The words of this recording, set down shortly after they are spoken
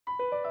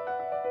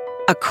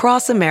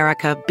Across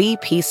America,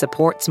 BP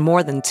supports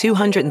more than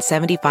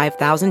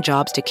 275,000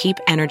 jobs to keep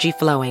energy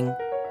flowing.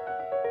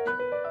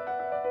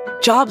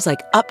 Jobs like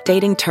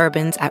updating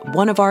turbines at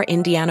one of our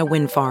Indiana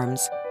wind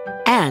farms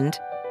and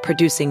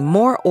producing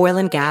more oil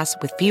and gas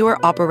with fewer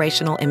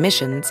operational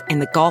emissions in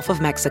the Gulf of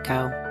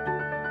Mexico.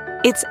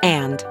 It's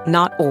and,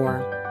 not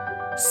or.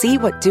 See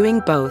what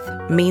doing both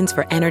means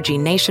for energy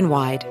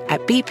nationwide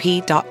at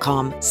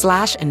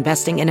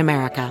bp.com/investing in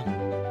America.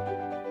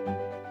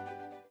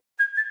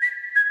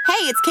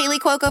 Hey, it's Kaylee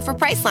Cuoco for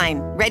Priceline.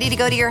 Ready to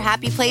go to your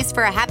happy place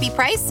for a happy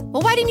price?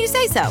 Well, why didn't you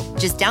say so?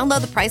 Just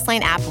download the Priceline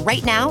app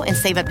right now and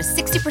save up to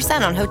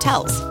 60% on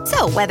hotels.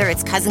 So whether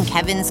it's Cousin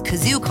Kevin's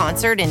Kazoo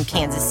Concert in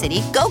Kansas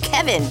City, go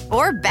Kevin,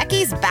 or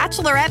Becky's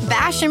Bachelorette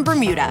Bash in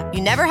Bermuda,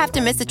 you never have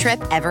to miss a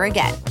trip ever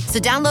again. So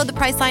download the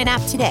Priceline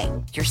app today.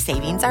 Your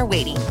savings are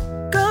waiting.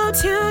 Go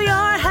to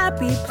your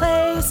happy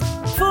place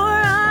for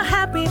a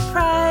happy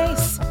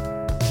price.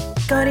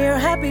 Go to your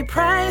happy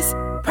price,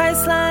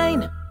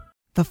 Priceline.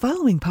 The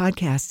following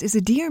podcast is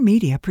a Dear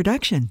Media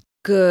production.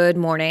 Good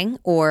morning,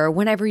 or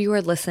whenever you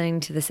are listening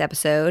to this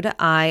episode.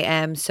 I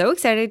am so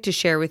excited to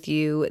share with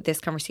you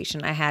this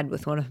conversation I had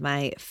with one of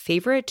my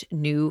favorite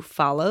new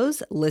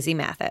follows, Lizzy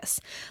Mathis.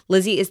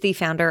 Lizzy is the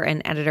founder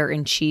and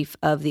editor-in-chief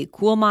of the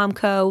Cool Mom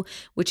Co.,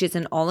 which is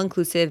an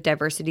all-inclusive,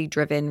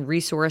 diversity-driven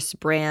resource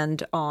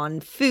brand on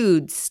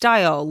food,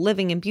 style,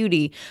 living, and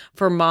beauty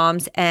for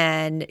moms,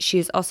 and she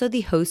is also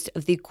the host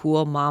of the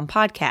Cool Mom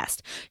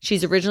podcast.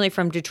 She's originally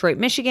from Detroit,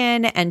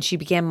 Michigan, and she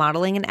began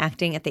modeling and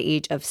acting at the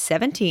age of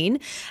 17.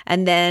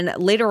 And then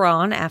later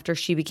on, after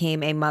she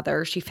became a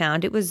mother, she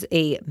found it was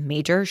a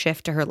major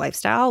shift to her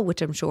lifestyle,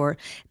 which I'm sure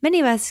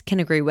many of us can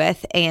agree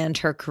with, and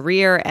her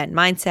career and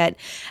mindset.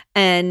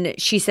 And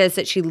she says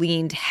that she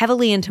leaned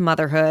heavily into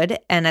motherhood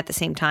and at the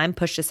same time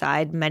pushed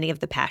aside many of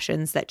the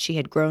passions that she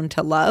had grown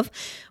to love,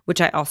 which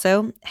I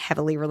also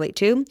heavily relate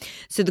to.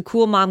 So the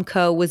Cool Mom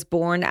Co. was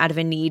born out of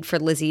a need for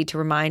Lizzy to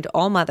remind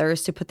all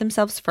mothers to put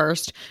themselves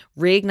first,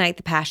 reignite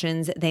the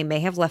passions they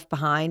may have left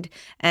behind,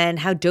 and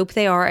how dope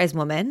they are as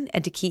women,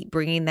 and to keep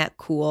bringing that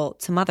cool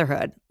to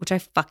motherhood, which I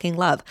fucking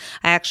love.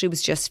 I actually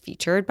was just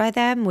featured by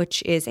them,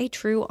 which is a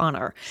true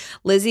honor.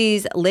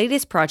 Lizzy's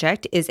latest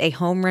project is a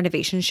home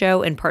renovation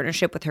show in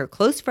partnership with her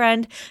close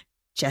friend,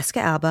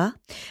 Jessica Alba,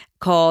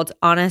 called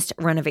Honest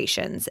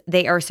Renovations.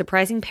 They are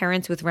surprising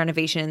parents with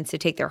renovations to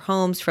take their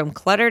homes from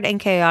cluttered and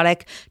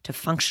chaotic to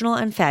functional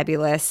and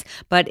fabulous.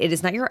 But it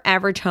is not your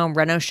average home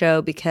reno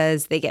show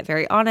because they get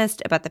very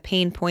honest about the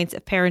pain points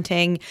of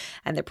parenting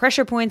and the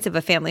pressure points of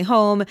a family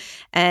home.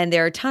 And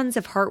there are tons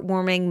of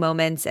heartwarming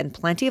moments and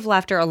plenty of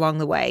laughter along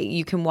the way.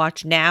 You can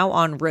watch now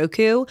on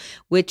Roku,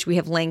 which we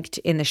have linked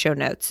in the show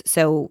notes.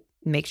 So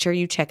make sure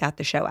you check out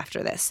the show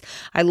after this.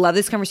 I love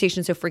this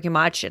conversation so freaking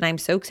much, and I'm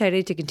so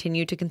excited to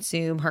continue to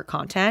consume her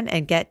content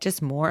and get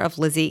just more of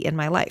Lizzy in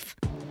my life.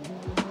 Come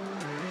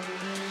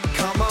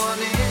on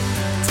in,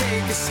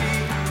 take a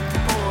seat,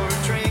 pour a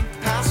drink,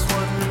 pass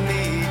what we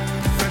need.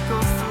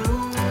 Freckle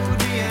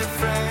foodie and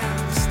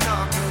friends,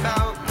 talk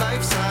about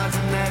life, sides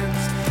and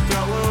ends.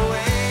 Throw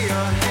away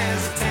your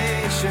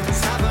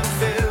hesitations, have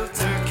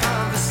unfiltered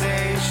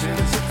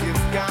conversations. If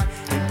you've got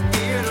an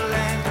ear to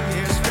lend,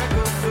 here's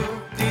Freckle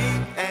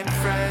Foodie and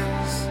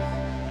Friends.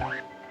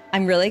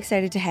 I'm really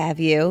excited to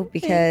have you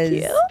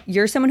because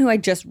you're someone who I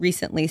just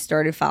recently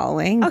started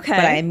following. Okay.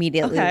 But I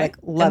immediately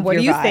love and what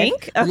your do you vibe.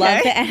 think? Okay.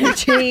 Love the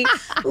energy.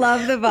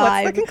 Love the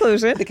vibe. What's the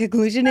conclusion? The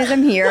conclusion is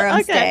I'm here.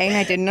 I'm staying.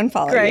 I didn't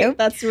unfollow Great. you.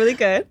 That's really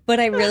good. But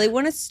I really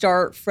want to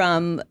start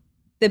from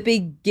the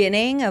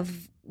beginning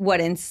of what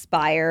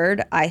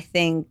inspired, I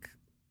think,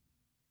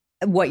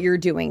 what you're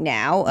doing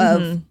now.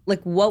 Of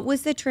like, what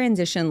was the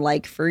transition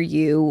like for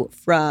you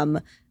from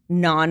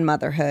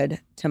non-motherhood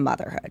to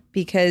motherhood?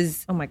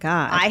 Because Oh my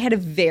God. I had a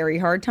very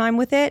hard time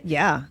with it.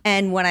 Yeah.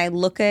 And when I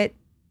look at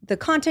the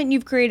content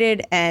you've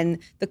created and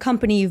the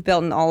company you've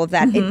built and all of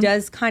that, it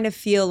does kind of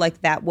feel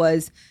like that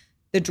was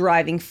the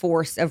driving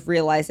force of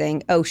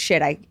realizing, oh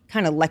shit, I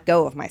kind of let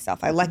go of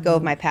myself. I let go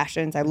of my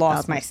passions. I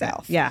lost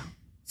myself. Yeah.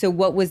 So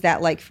what was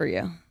that like for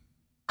you?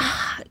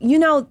 You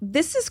know,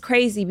 this is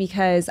crazy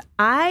because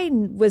I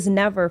was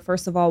never,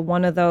 first of all,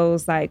 one of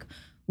those like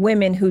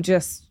women who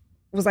just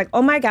was like,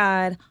 oh my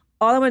God,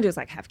 all I want to do is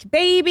like have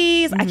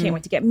babies. I can't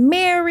wait to get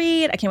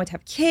married. I can't wait to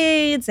have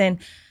kids. And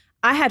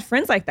I had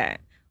friends like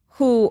that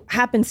who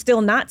happen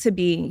still not to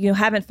be, you know,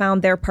 haven't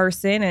found their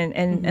person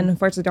and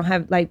unfortunately don't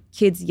have like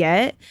kids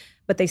yet,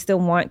 but they still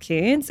want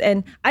kids.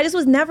 And I just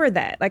was never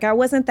that. Like I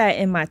wasn't that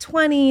in my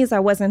 20s. I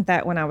wasn't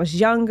that when I was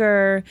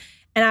younger.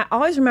 And I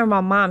always remember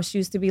my mom, she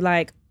used to be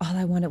like, all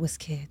I wanted was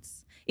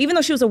kids. Even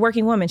though she was a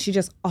working woman, she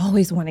just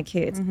always wanted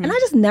kids. And I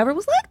just never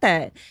was like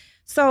that.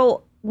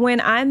 So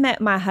when I met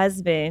my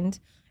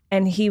husband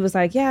and he was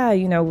like, yeah,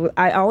 you know,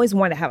 I always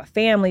wanted to have a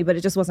family, but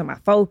it just wasn't my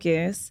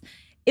focus.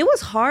 It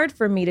was hard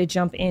for me to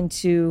jump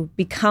into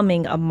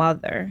becoming a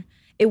mother.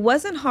 It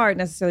wasn't hard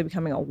necessarily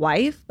becoming a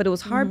wife, but it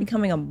was hard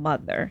becoming a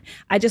mother.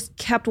 I just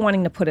kept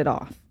wanting to put it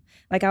off.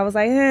 Like I was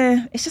like,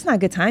 it's just not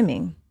good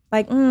timing.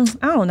 Like, I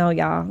don't know,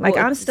 y'all. Like,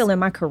 Well, I'm still in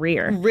my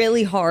career.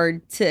 Really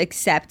hard to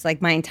accept, like,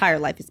 my entire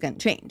life is going to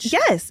change.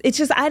 Yes. It's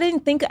just, I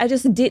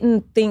just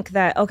didn't think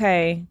that,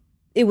 okay,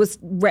 it was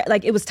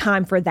it was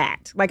time for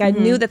that. Like, I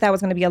knew that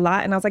was going to be a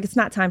lot. And I was like, it's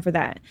not time for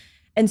that.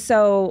 And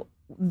so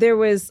there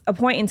was a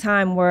point in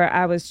time where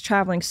I was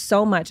traveling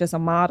so much as a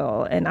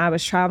model, and I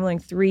was traveling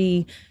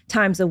 3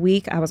 times a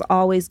week. I was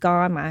always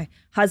gone. My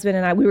husband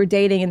and I, we were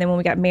dating. And then when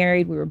we got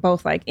married, we were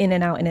both like in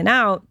and out, in and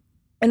out.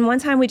 And one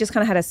time we just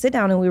kind of had a sit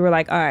down and we were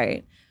like, all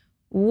right,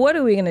 what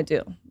are we going to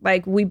do?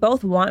 Like, we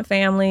both want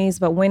families,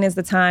 but when is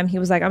the time? He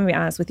was like, I'm going to be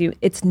honest with you.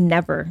 It's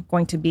never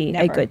going to be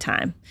a good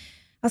time.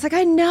 I was like,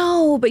 I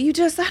know, but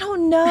I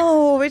don't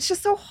know. It's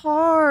just so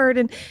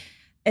hard.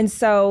 And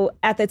so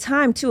at the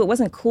time too, it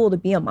wasn't cool to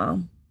be a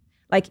mom.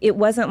 Like, it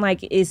wasn't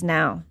like it is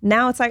now.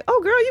 Now it's like,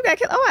 oh, girl, you got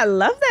kids. Oh, I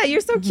love that.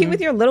 You're so cute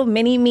with your little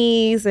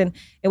mini-me's. And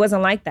it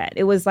wasn't like that.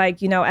 It was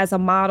like, as a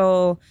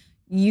model,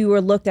 you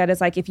were looked at as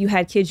like, if you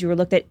had kids, you were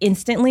looked at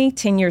instantly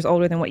 10 years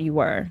older than what you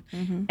were.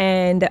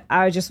 And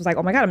I just was like,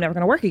 oh my God, I'm never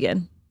going to work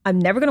again. I'm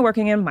never going to work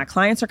again. My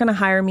clients aren't going to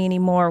hire me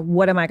anymore.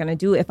 What am I going to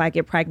do if I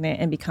get pregnant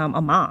and become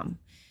a mom?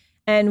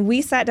 And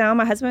we sat down,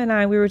 my husband and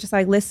I, we were just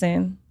like,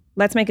 listen,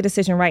 let's make a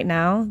decision right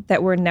now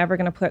that we're never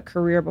going to put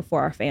career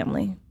before our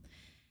family.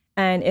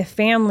 And if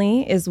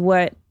family is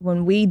what,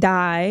 when we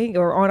die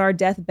or on our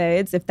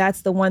deathbeds, if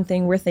that's the one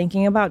thing we're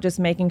thinking about, just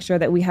making sure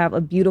that we have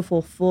a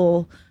beautiful,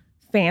 full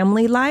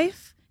family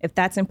life, if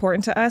that's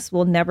important to us,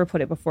 we'll never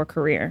put it before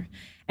career.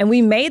 And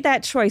we made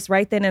that choice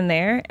right then and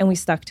there, and we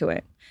stuck to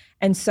it.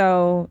 And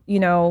so,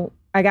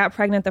 I got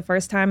pregnant the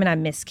first time and I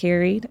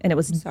miscarried, and it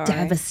was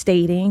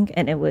devastating.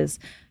 And it was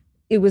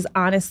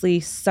honestly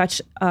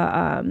such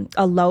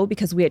a low,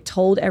 because we had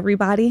told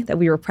everybody that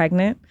we were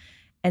pregnant.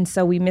 And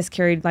so we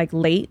miscarried like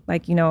late,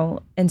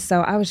 and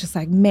so I was just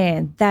like,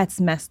 man,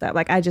 that's messed up.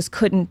 Like, I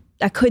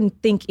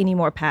couldn't think any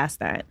more past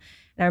that.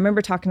 And I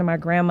remember talking to my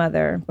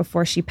grandmother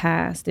before she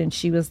passed, and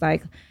she was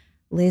like,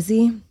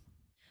 Lizzy,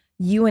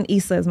 you and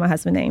Issa is my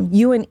husband's name.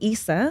 You and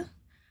Issa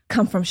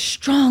come from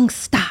strong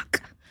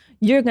stock.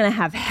 You're going to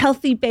have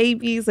healthy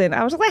babies. And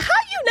I was just like, how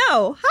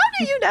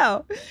do you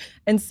know?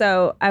 And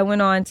so I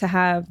went on to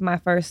have my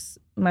first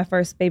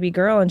baby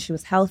girl, and she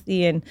was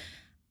healthy. And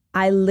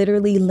I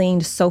literally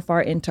leaned so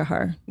far into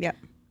her. Yep.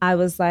 I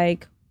was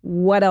like,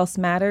 what else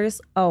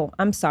matters? Oh,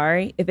 I'm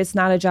sorry. If it's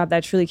not a job that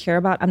I truly care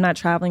about, I'm not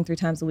traveling 3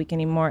 times a week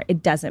anymore.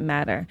 It doesn't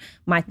matter.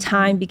 My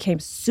time became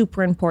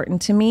super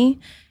important to me,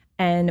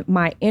 and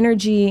my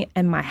energy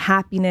and my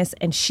happiness,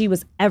 and she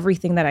was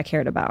everything that I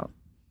cared about.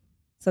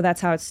 So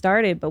that's how it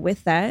started. But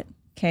with that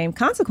came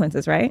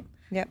consequences, right?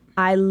 Yep.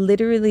 I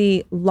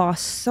literally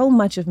lost so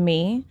much of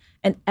me,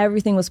 and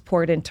everything was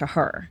poured into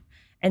her.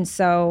 And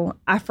so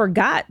I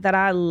forgot that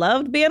I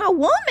loved being a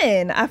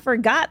woman. I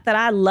forgot that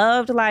I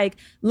loved,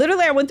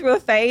 literally I went through a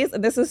phase,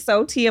 and this is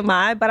so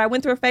TMI, but I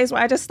went through a phase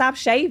where I just stopped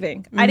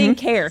shaving. I didn't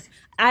care.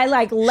 I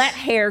let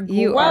hair grow.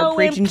 You are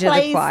preaching to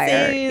the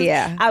choir.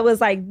 Yeah. I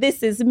was like,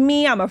 this is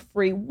me. I'm a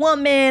free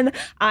woman.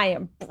 I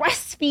am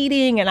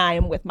breastfeeding, and I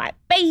am with my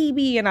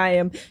baby, and I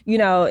am,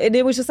 and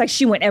it was just like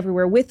she went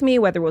everywhere with me,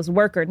 whether it was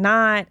work or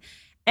not.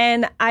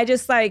 And I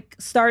just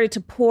started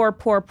to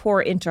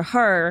pour into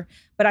her.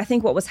 But I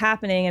think what was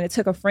happening, and it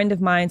took a friend of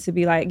mine to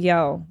be like,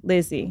 yo,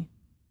 Lizzy,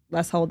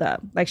 let's hold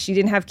up. She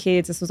didn't have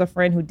kids. This was a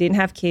friend who didn't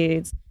have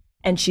kids,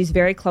 and she's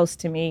very close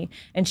to me.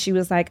 And she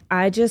was like,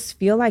 I just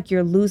feel like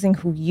you're losing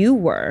who you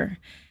were.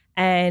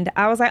 And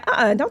I was like,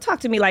 don't talk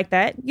to me like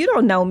that. You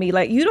don't know me.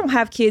 You don't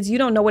have kids. You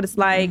don't know what it's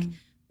like.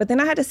 But then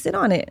I had to sit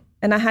on it,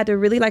 and I had to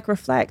really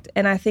reflect.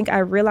 And I think I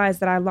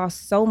realized that I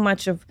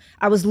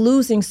was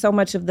losing so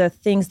much of the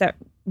things that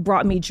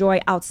brought me joy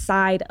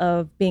outside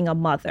of being a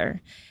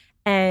mother.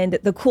 And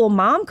the Cool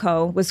Mom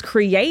Co. was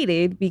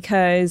created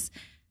because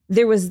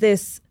there was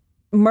this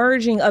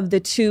merging of the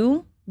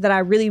two that I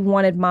really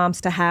wanted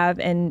moms to have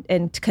and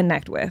to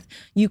connect with.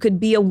 You could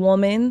be a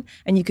woman,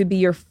 and you could be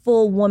your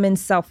full woman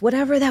self,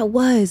 whatever that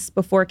was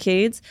before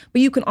kids,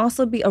 but you can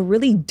also be a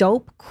really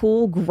dope,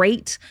 cool,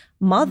 great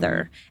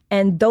mother.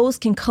 And those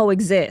can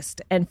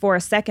coexist. And for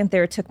a second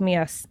there, it took me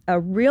a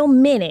real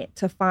minute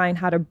to find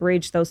how to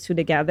bridge those two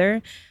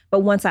together. But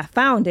once I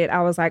found it,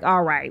 I was like,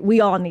 all right, we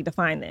all need to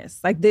find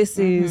this. This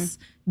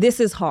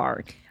is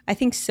hard. I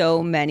think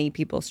so many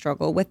people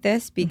struggle with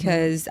this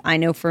because I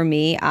know for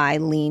me, I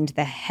leaned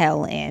the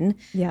hell in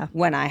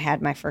when I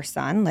had my first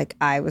son.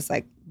 I was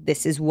like,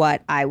 this is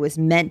what I was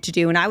meant to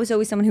do. And I was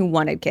always someone who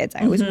wanted kids.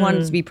 I always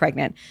wanted to be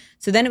pregnant.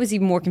 So then it was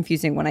even more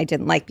confusing when I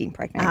didn't like being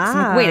pregnant. So I'm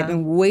like, wait, I've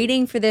been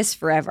waiting for this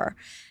forever.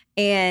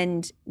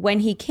 And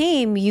when he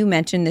came, you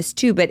mentioned this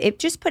too, but it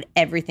just put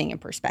everything in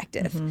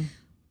perspective.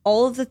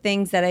 All of the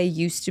things that I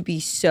used to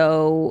be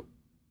so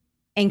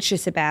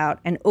anxious about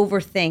and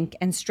overthink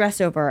and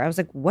stress over, I was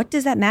like, what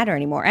does that matter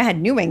anymore? I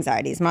had new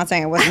anxieties. I'm not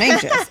saying I wasn't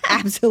anxious.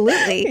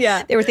 Absolutely.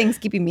 Yeah. There were things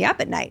keeping me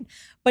up at night.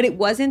 But it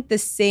wasn't the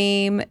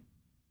same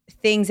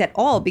things at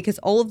all, because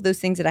all of those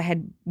things that I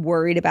had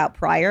worried about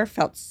prior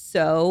felt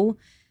so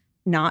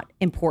not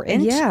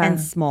important and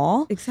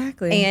small.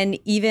 Exactly. And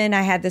even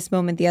I had this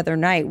moment the other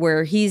night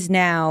where he's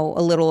now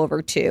a little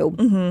over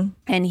 2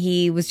 and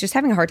he was just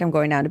having a hard time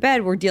going down to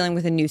bed. We're dealing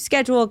with a new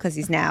schedule because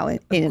he's now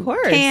in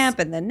camp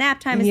and the nap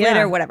time is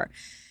later, whatever.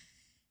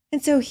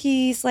 And so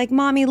he's like,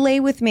 Mommy, lay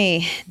with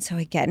me. And so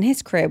I get in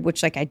his crib,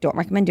 which like I don't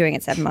recommend doing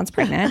at 7 months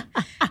pregnant.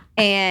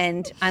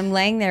 And I'm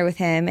laying there with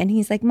him and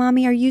he's like,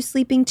 Mommy, are you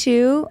sleeping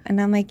too? And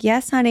I'm like,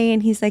 yes, honey.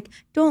 And he's like,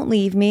 don't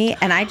leave me.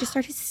 And I just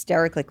start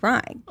hysterically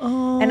crying.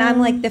 And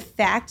I'm like, the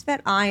fact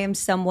that I am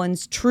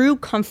someone's true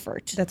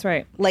comfort. That's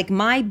right. Like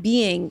my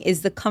being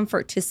is the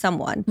comfort to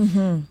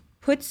someone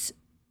puts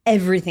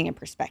everything in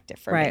perspective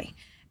for me.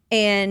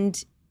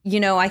 And you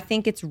know, I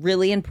think it's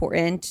really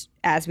important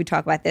as we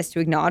talk about this to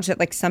acknowledge that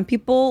like some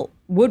people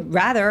would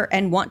rather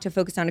and want to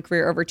focus on a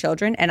career over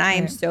children. And I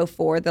am so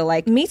for the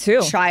like me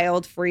too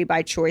child free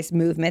by choice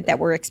movement that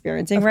we're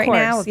experiencing right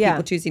now of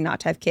people choosing not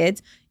to have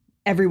kids.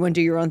 Everyone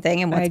do your own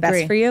thing and what's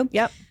best for you.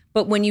 Yep.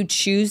 But when you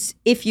choose,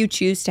 if you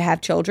choose to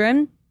have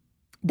children,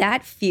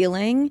 that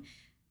feeling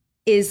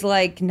is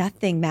like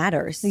nothing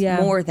matters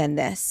more than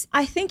this.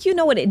 I think you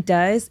know what it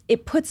does?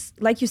 It puts,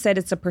 like you said,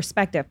 it's a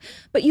perspective.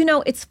 But you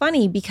know, it's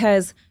funny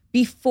because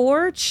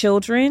before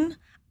children,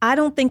 I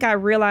don't think I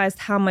realized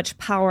how much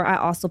power I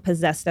also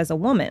possessed as a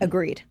woman.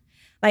 Agreed.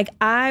 Like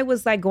I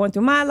was like going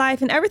through my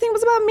life and everything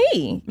was about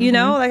me, you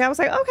know? Like I was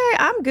like, okay,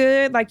 I'm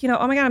good. Like, you know,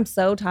 oh my God, I'm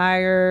so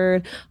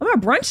tired. Oh my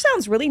brunch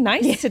sounds really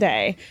nice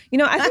today. You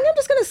know, I think I'm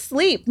just gonna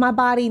sleep. My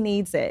body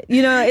needs it.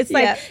 You know, it's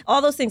like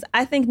all those things.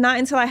 I think not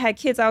until I had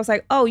kids, I was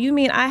like, oh, you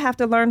mean I have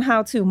to learn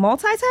how to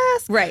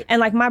multitask? Right. And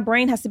like my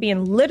brain has to be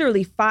in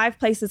literally 5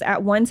 places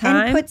at one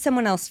time. And put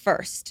someone else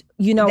first.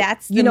 You know,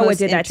 that's the you know most what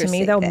did that to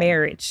me though? thing.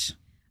 Marriage.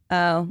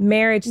 Oh.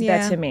 Marriage did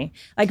that to me.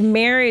 Like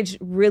marriage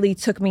really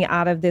took me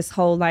out of this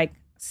whole like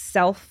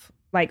self,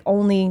 like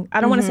only, I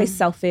don't want to say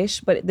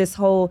selfish, but this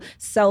whole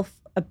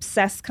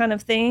self-obsessed kind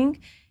of thing.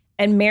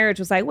 And marriage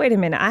was like, wait a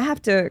minute, I have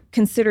to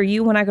consider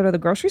you when I go to the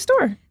grocery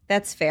store.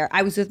 That's fair.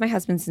 I was with my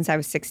husband since I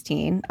was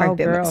 16. Oh,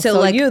 girl. So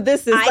like,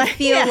 this is I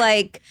feel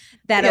like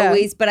that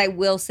always, but I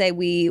will say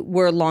we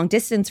were long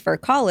distance for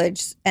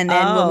college. And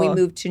then when we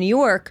moved to New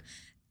York,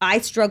 I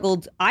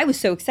struggled. I was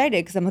so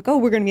excited because I'm like, oh,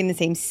 we're going to be in the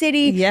same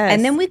city. Yes.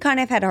 And then we kind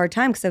of had a hard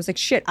time because I was like,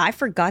 shit, I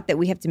forgot that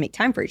we have to make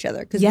time for each other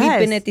because we've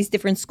been at these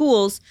different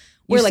schools.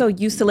 We're so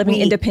used to living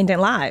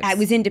independent lives. I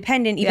was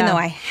independent even though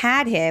I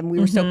had him. We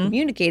were still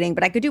communicating,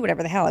 but I could do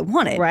whatever the hell I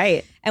wanted.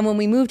 Right. And when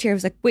we moved here, I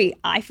was like, wait,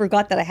 I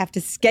forgot that I have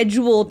to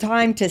schedule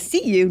time to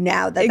see you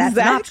now that that's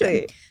an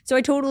option. So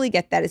I totally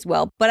get that as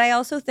well. But I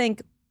also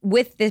think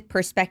with the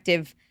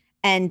perspective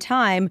and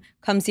time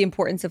comes the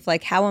importance of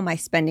like, how am I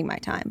spending my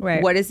time?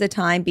 Right. What is the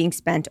time being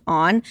spent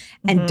on?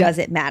 And does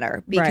it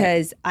matter?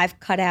 Because I've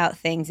cut out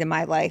things in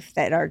my life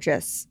that are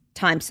just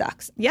time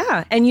sucks.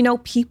 Yeah. And you know,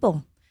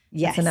 people.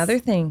 Yes. That's another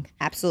thing.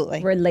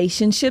 Absolutely.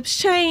 Relationships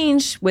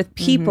change with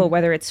people,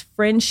 whether it's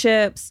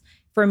friendships.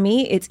 For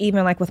me, it's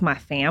even like with my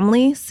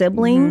family,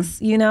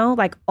 siblings, you know,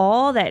 like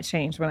all that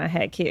changed when I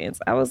had kids.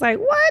 I was like,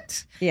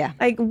 what? Yeah.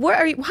 Like, how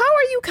are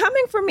you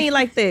coming for me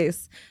like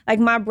this? Like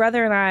my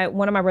brother and I,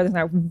 one of my brothers and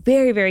I were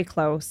very, very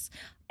close.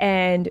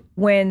 And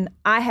when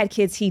I had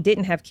kids, he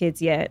didn't have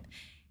kids yet.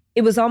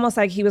 It was almost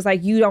like he was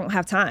like, you don't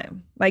have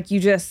time. Like you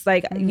just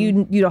like, you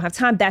don't have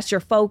time. That's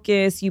your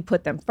focus. You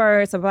put them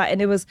first. Blah, blah. And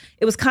it was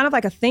kind of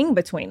like a thing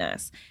between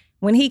us.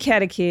 When he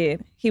had a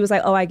kid, he was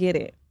like, oh, I get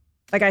it.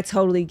 Like, I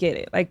totally get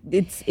it. Like,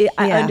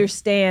 I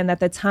understand that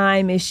the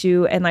time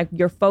issue and like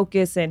your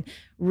focus and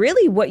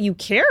really what you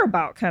care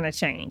about kind of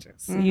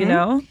changes, you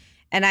know?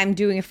 And I'm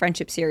doing a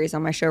friendship series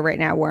on my show right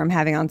now where I'm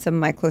having on some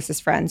of my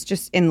closest friends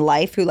just in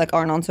life who like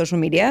aren't on social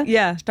media.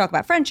 Yeah. To talk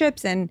about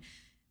friendships and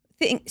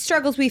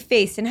struggles we've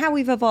faced and how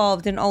we've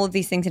evolved and all of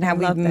these things and how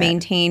we've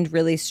maintained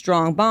really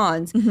strong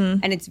bonds.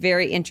 And it's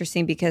very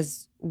interesting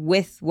because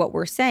with what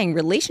we're saying,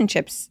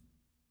 relationships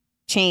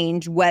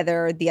change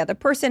whether the other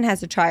person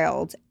has a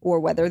child or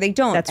whether they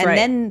don't. That's and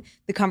then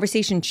the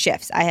conversation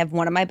shifts. I have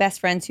one of my best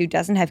friends who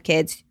doesn't have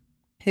kids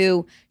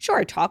who, sure,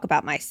 I talk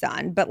about my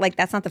son, but like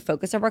that's not the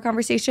focus of our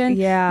conversation.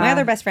 Yeah. My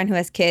other best friend who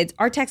has kids,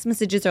 our text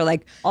messages are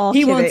like, all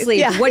he won't kidding. sleep.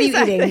 Yeah, what are you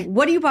eating?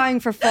 What are you buying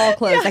for fall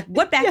clothes? Like,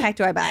 what backpack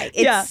do I buy?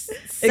 It's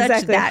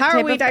such that how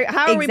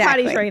are we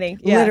potty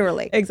training? Yeah.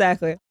 Literally.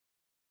 Exactly.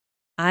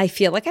 I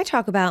feel like I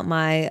talk about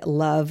my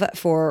love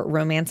for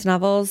romance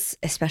novels,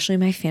 especially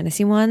my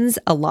fantasy ones,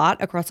 a lot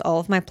across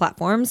all of my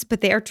platforms, but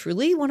they are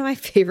truly one of my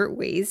favorite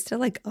ways to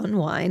like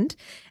unwind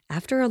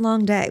after a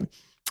long day.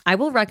 I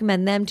will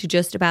recommend them to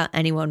just about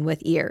anyone with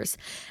ears.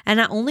 And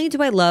not only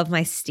do I love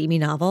my steamy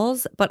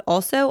novels, but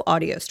also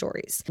audio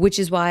stories, which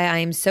is why I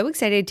am so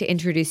excited to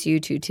introduce you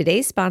to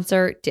today's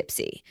sponsor,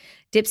 Dipsea.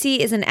 Dipsea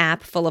is an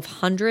app full of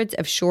hundreds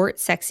of short,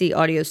 sexy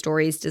audio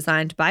stories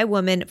designed by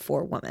women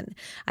for women.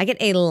 I get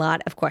a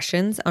lot of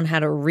questions on how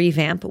to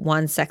revamp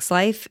one's sex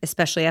life,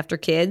 especially after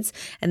kids,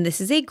 and this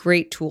is a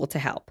great tool to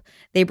help.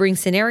 They bring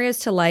scenarios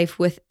to life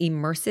with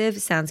immersive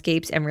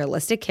soundscapes and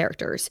realistic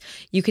characters.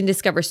 You can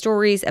discover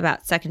stories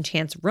about second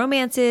chance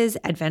romances,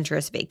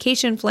 adventurous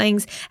vacation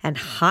flings, and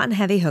hot and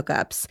heavy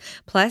hookups.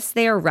 Plus,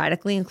 they are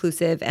radically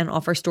inclusive and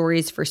offer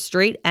stories for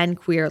straight and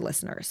queer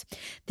listeners.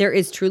 There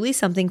is truly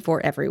something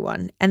for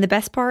everyone. And the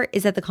best part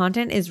is that the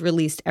content is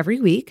released every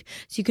week,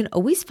 so you can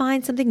always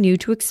find something new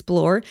to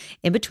explore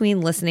in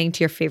between listening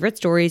to your favorite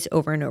stories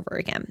over and over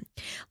again.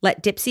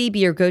 Let Dipsea be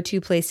your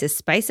go-to place to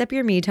spice up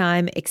your me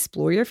time,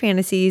 explore your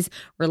fantasies,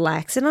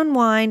 relax and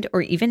unwind,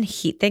 or even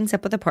heat things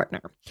up with a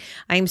partner.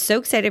 I am so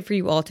excited for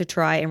you all to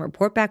try and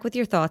report back with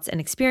your thoughts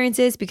and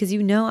experiences because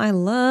you know I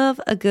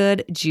love a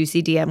good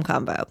juicy DM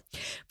combo.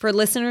 For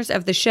listeners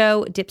of the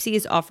show, Dipsea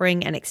is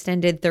offering an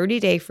extended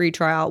 30-day free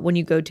trial when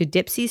you go to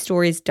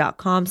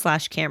dipseastories.com/Cameron.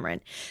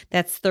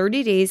 That's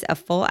 30 days of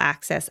full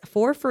access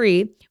for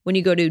free when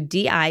you go to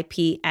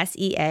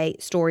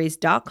DIPSEA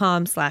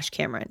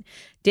stories.com/Cameron.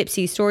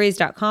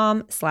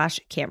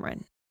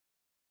 dipseastories.com/Cameron.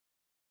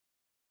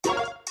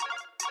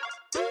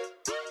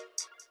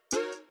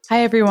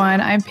 Hi, everyone.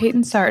 I'm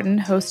Peyton Sarton,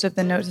 host of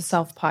the Note to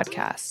Self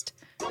podcast.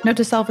 Note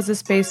to Self is a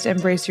space to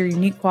embrace your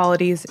unique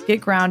qualities, get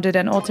grounded,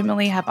 and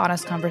ultimately have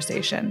honest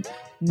conversation.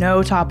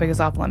 No topic is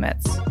off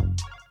limits.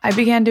 I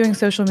began doing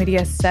social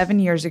media 7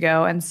 years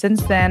ago, and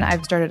since then,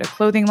 I've started a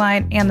clothing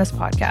line and this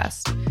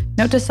podcast.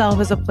 Note to Self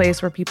is a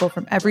place where people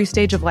from every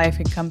stage of life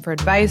can come for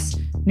advice,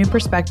 new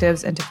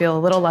perspectives, and to feel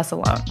a little less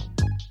alone.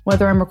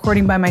 Whether I'm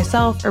recording by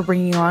myself or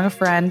bringing along a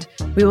friend,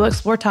 we will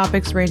explore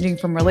topics ranging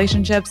from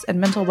relationships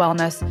and mental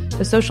wellness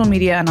to social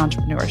media and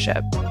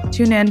entrepreneurship.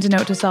 Tune in to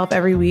Note to Self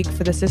every week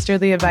for the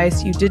sisterly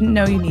advice you didn't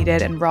know you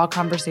needed and raw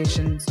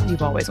conversations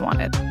you've always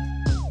wanted.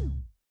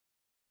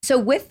 So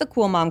with the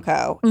Cool Mom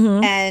Co.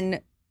 and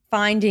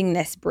finding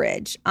this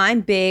bridge, I'm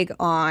big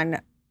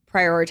on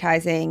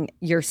prioritizing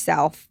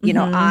yourself. You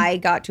know, I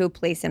got to a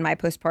place in my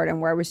postpartum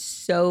where I was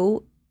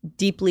so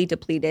deeply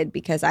depleted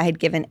because I had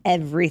given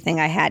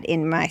everything I had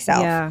in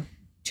myself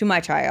to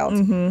my child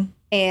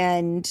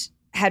and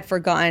had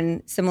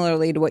forgotten,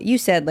 similarly to what you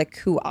said, like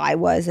who I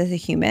was as a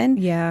human.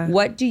 Yeah.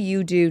 What do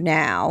you do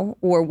now,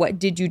 or what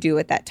did you do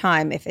at that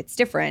time, if it's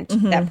different,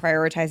 that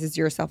prioritizes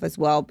yourself as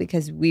well?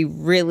 Because we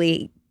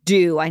really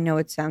do. I know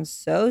it sounds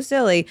so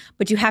silly,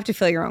 but you have to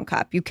fill your own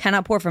cup. You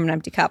cannot pour from an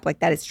empty cup. Like,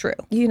 that is true.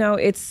 You know,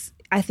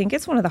 I think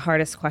it's one of the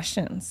hardest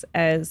questions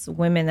as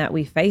women that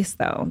we face,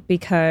 though,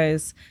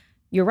 because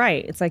you're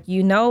right. It's like,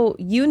 you know,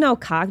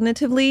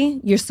 cognitively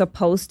you're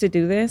supposed to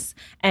do this,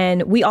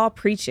 and we all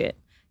preach it.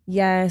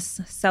 Yes,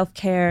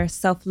 self-care,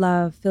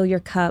 self-love, fill your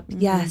cup.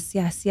 Yes,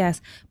 yes,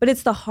 yes. But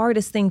it's the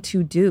hardest thing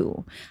to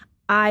do.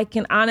 I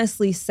can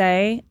honestly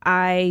say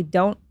I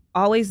don't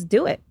always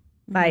do it.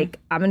 Like,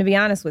 I'm going to be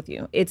honest with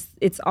you.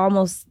 It's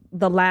almost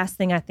the last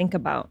thing I think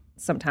about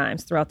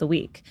sometimes throughout the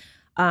week.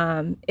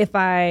 If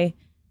I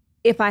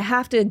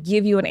have to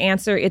give you an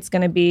answer, it's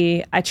going to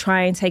be, I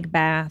try and take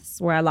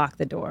baths where I lock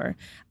the door.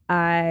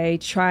 I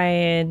try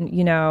and,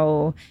 you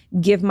know,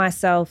 give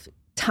myself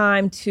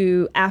time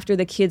to, after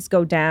the kids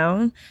go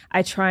down,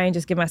 I try and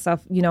just give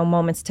myself, you know,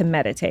 moments to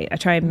meditate. I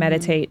try and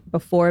meditate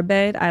before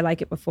bed. I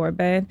like it before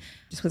bed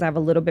just because I have a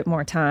little bit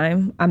more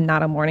time. I'm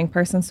not a morning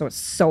person, so it's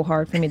so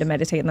hard for me to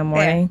meditate in the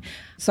morning.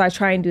 So I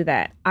try and do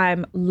that.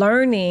 I'm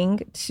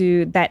learning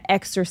that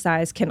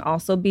exercise can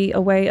also be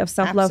a way of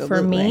self-love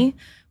for me,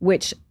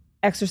 which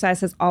exercise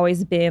has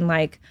always been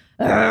like,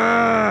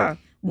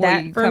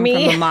 that you for come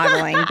me from a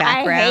modeling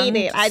background. I hate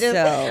it. I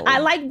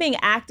like being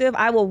active.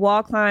 I will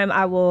wall climb.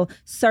 I will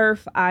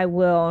surf. I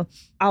will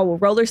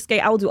roller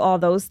skate. I will do all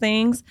those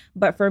things.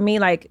 But for me,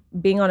 like,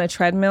 being on a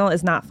treadmill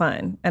is not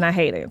fun, and I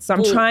hate it. So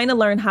I'm trying to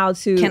learn how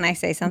to. Can I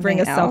say something bring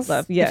a else?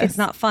 Self-love. Yes. If it's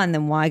not fun,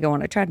 then why go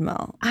on a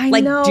treadmill? I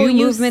like, know do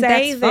you movement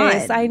say that's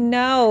this. fun. I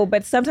know,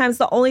 but sometimes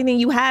the only thing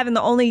you have, and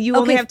you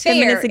only have 10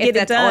 minutes to get it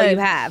done. That's all you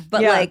have.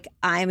 But like,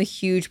 I'm a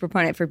huge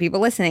proponent for people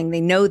listening. They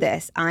know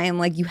this. I am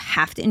like, you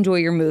have to enjoy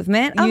your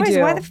movement. Otherwise,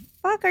 why the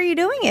fuck are you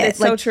doing it? It's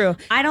so true.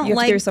 I don't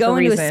like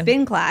going to a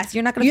spin class.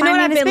 You're not going to find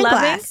me in a spin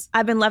class.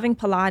 I've been loving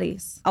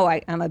Pilates. Oh,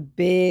 I'm a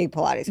big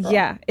Pilates girl.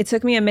 Yeah, it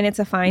took me a minute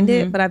to find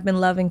it, but I've been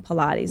loving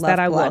Pilates.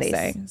 I will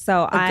say.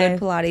 So a good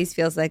Pilates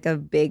feels like a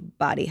big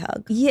body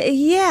hug.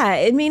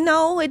 Yeah. I mean,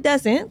 no, it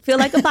doesn't feel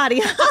like a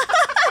body hug.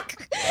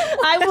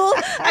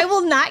 I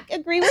will not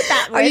agree with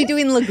that one. Are you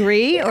doing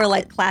Legree or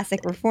like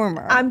classic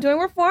reformer? I'm doing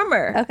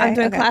reformer. Okay, I'm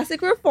doing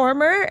classic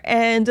reformer,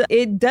 and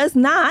it does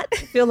not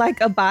feel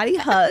like a body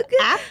hug.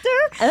 After?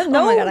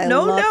 No, oh my God, I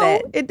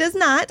love it does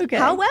not. Okay.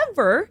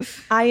 However,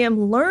 I am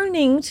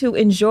learning to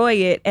enjoy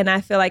it, and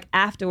I feel like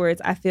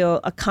afterwards I feel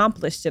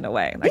accomplished in a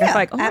way. Like, I feel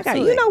like, oh my God,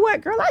 you know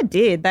what, girl, I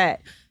did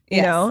that.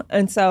 You know,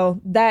 and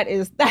so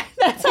that's how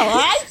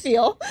I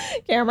feel,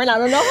 Cameron. I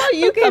don't know how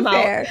you come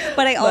out.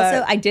 But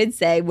I did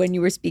say when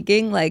you were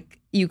speaking, like,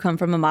 you come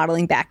from a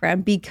modeling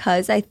background,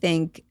 because I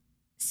think,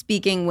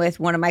 speaking with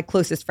one of my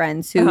closest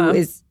friends who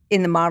is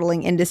in the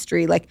modeling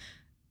industry, like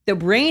the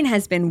brain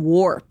has been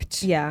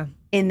warped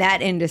in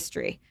that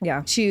industry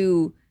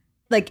to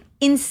like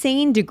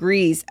insane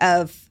degrees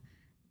of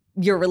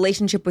your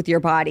relationship with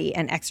your body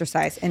and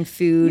exercise and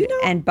food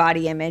and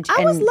body image.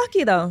 I was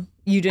lucky though.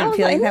 You didn't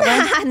feel like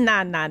that way?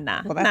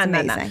 Nah. Well, that's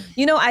amazing.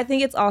 You know, I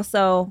think it's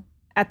also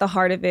at the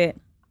heart of it,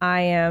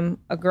 I am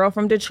a girl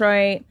from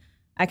Detroit.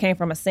 I came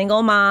from a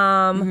single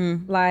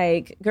mom.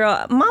 Like, girl,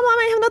 my mom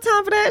ain't have no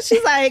time for that.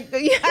 She's like,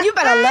 you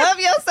better love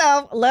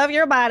yourself, love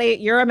your body.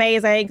 You're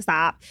amazing.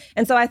 Stop.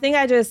 And so I think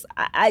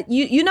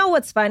you know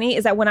what's funny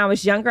is that when I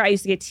was younger, I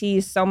used to get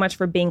teased so much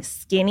for being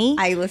skinny.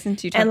 I listened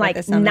to you talk and about like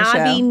this on the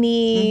knobby show.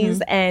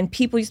 knees, and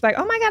people used to be like,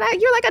 oh my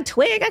God, you're like a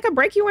twig. I could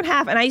break you in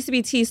half. And I used to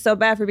be teased so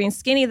bad for being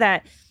skinny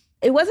that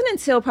it wasn't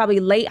until probably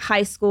late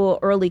high school,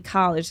 early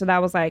college that I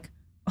was like,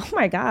 oh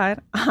my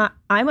God,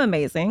 I'm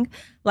amazing.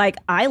 Like,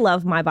 I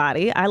love my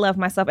body. I love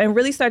myself, and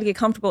really started to get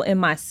comfortable in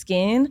my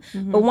skin.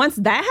 But once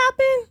that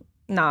happened,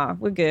 nah,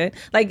 we're good.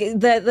 Like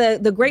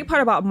the great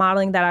part about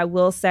modeling that I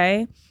will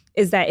say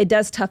is that it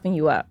does toughen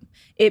you up.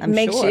 It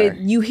makes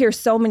you hear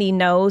so many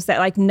no's that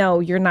like, no,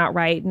 you're not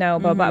right. No,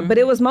 blah, blah. But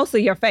it was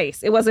mostly your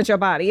face. It wasn't your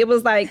body. It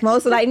was like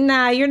mostly like,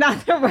 nah, you're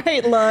not the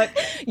right look.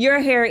 Your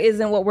hair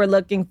isn't what we're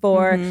looking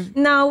for.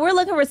 No, we're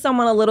looking for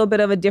someone a little bit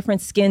of a different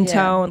skin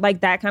tone,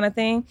 like that kind of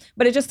thing.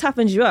 But it just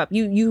toughens you up.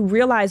 You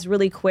realize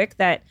really quick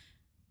that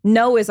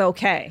no is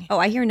okay. Oh,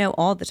 I hear no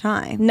all the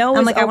time. No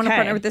I'm is like, okay. I want to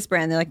partner with this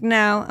brand. They're like,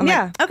 no. I'm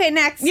like, okay,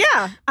 next.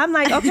 Yeah. I'm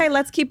like, okay,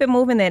 let's keep it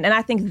moving then. And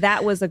I think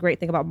that was a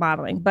great thing about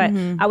modeling. But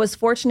I was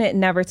fortunate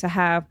never to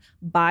have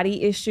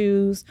body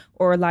issues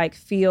or like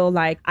feel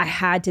like I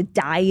had to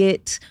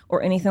diet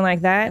or anything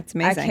like that. That's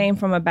amazing. I came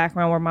from a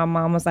background where my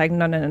mom was like,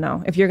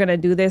 no. If you're going to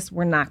do this,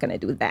 we're not going to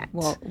do that.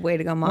 Well, way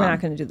to go, Mom. We're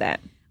not going to do that.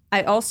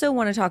 I also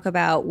want to talk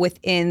about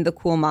within the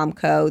Cool Mom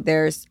Co.,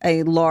 there's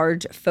a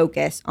large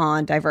focus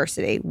on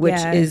diversity, which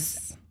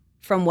is,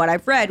 from what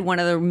I've read, one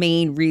of the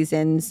main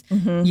reasons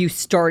you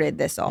started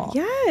this all.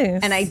 Yes.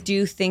 And I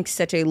do think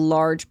such a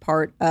large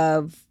part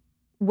of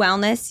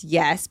wellness,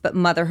 yes, but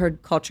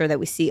motherhood culture that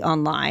we see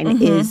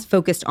online is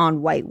focused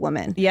on white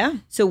women. Yeah.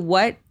 So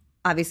what,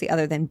 obviously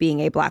other than being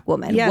a Black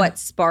woman, what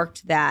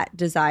sparked that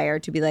desire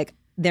to be like,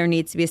 there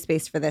needs to be a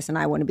space for this and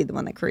I want to be the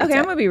one that creates it? Okay,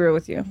 I'm going to be real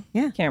with you,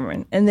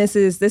 Cameron. And this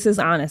is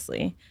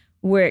honestly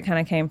where it kind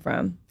of came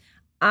from.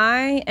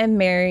 I am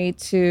married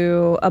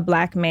to a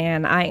Black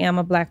man. I am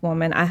a Black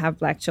woman. I have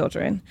Black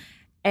children.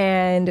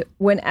 And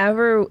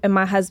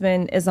my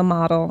husband is a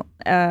model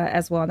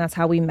as well, and that's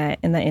how we met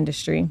in the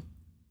industry.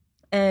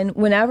 And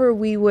whenever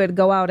we would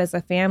go out as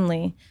a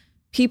family,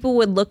 people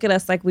would look at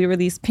us like we were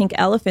these pink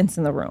elephants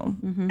in the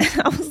room.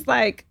 And I was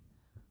like,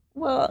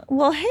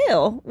 well,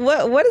 hell,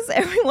 what is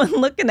everyone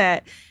looking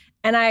at?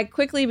 And I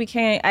quickly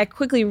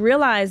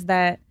realized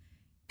that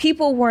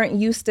people weren't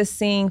used to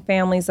seeing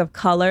families of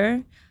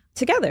color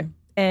together.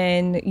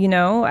 And, you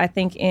know, I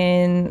think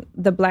in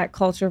the Black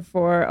culture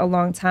for a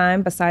long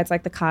time, besides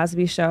like the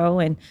Cosby Show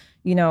and,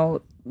 you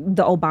know,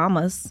 the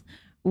Obamas,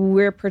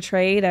 we're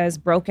portrayed as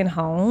broken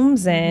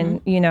homes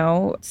and, you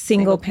know,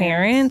 single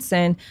parents.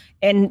 And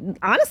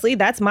honestly,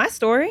 that's my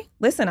story.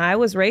 Listen, I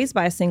was raised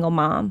by a single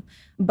mom,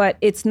 but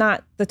it's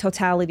not the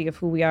totality of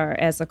who we are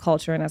as a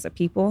culture and as a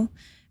people.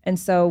 And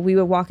so we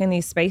would walk in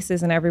these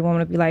spaces and everyone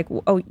would be like,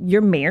 oh,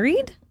 you're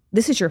married?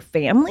 This is your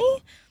family?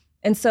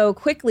 And so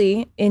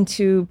quickly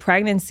into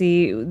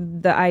pregnancy,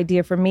 the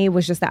idea for me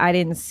was just that I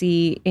didn't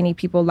see any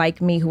people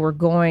like me who were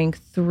going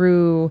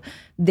through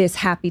this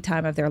happy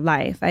time of their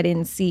life. I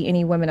didn't see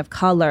any women of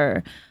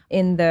color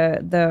in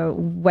the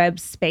web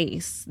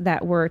space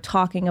that were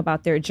talking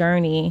about their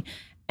journey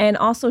and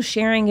also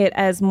sharing it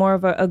as more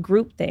of a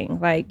group thing.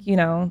 Like, you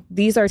know,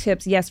 these are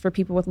tips, yes, for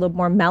people with a little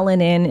more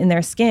melanin in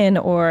their skin,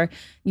 or,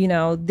 you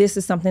know, this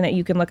is something that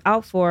you can look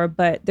out for.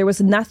 But there was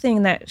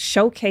nothing that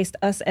showcased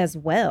us as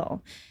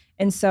well.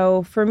 And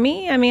so for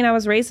me, I mean, I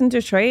was raised in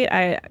Detroit.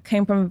 I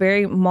came from a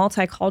very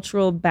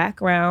multicultural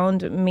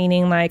background,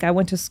 meaning like I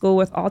went to school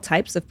with all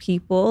types of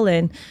people,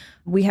 and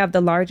we have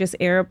the largest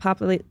Arab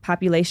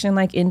population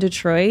like in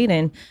Detroit,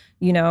 and,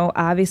 you know,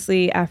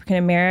 obviously African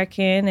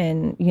American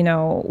and, you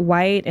know,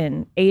 white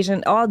and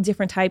Asian, all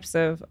different types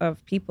of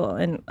people.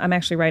 And I'm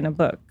actually writing a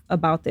book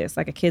about this,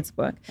 like a kid's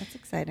book. That's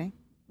exciting.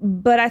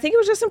 But I think it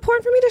was just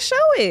important for me to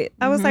show it.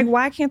 I was like,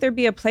 why can't there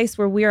be a place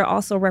where we are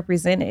also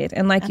represented?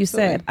 And like you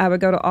said, I would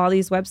go to all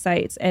these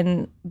websites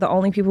and the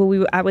only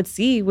people I would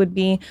see would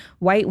be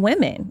white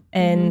women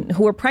and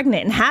who were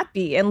pregnant and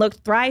happy and looked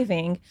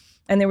thriving.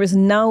 And there was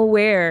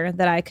nowhere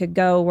that I could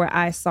go where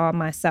I saw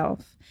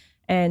myself.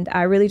 And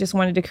I really just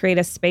wanted to create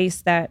a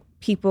space that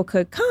people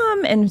could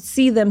come and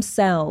see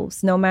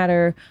themselves, no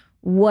matter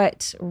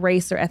what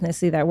race or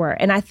ethnicity that were.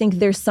 And I think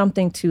there's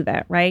something to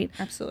that, right?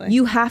 Absolutely.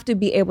 You have to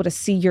be able to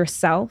see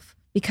yourself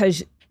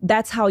because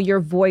that's how your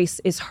voice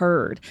is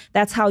heard.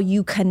 That's how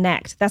you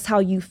connect. That's how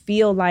you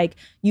feel like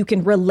you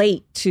can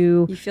relate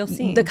to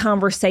the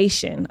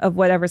conversation of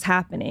whatever's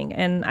happening.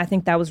 And I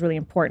think that was really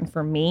important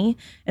for me.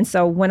 And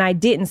so when I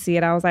didn't see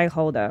it, I was like,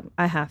 hold up,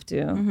 I have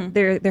to.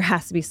 There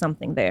has to be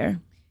something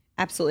there.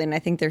 Absolutely. And I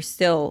think there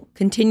still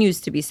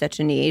continues to be such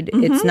a need.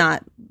 It's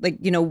not like,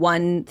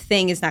 one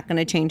thing is not going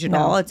to change at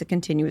all. It's a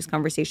continuous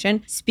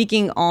conversation.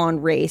 Speaking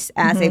on race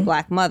as a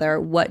Black mother,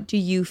 what do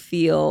you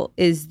feel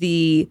is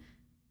the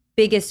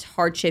biggest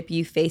hardship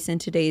you face in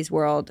today's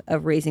world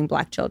of raising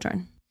Black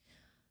children?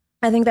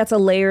 I think that's a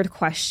layered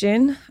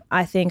question.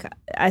 I think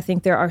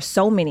there are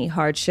so many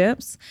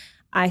hardships.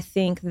 I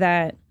think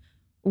that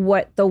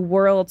what the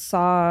world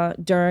saw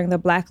during the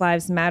Black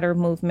Lives Matter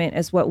movement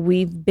is what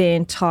we've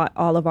been taught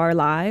all of our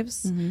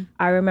lives.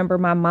 I remember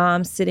my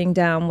mom sitting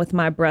down with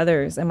my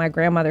brothers and my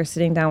grandmother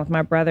sitting down with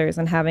my brothers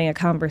and having a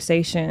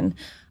conversation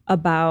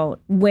about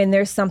when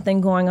there's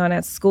something going on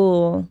at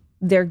school,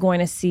 they're going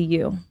to see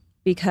you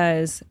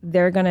because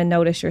they're going to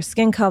notice your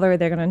skin color.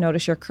 They're going to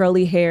notice your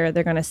curly hair.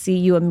 They're going to see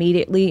you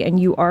immediately, and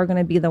you are going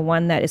to be the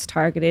one that is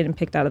targeted and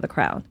picked out of the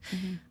crowd.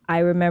 I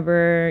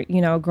remember,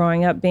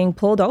 growing up being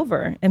pulled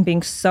over and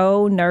being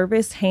so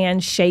nervous,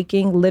 hands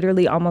shaking,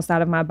 literally almost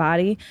out of my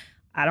body.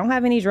 I don't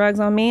have any drugs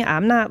on me.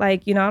 I'm not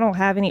like, I don't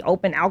have any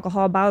open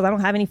alcohol bottles. I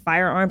don't have any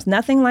firearms,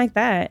 nothing like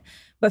that.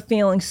 But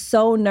feeling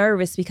so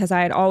nervous because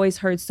I had always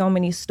heard so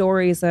many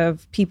stories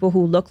of people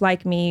who look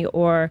like me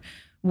or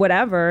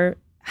whatever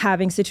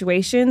having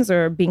situations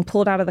or being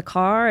pulled out of the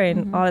car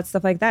and all that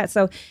stuff like that.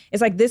 So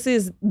it's like this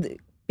is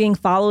being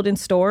followed in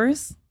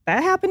stores.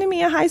 That happened to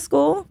me in high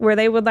school where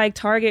they would like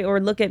target or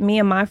look at me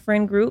and my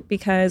friend group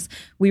because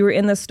we were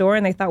in the store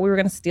and they thought we were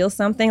going to steal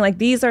something. Like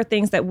these are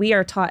things that we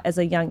are taught as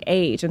a young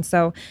age. And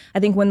so I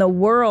think when the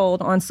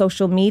world on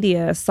social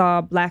media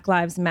saw Black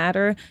Lives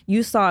Matter,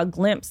 you saw a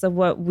glimpse of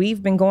what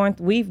we've been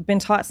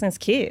taught since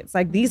kids.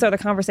 Like these are the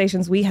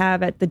conversations we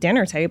have at the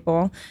dinner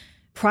table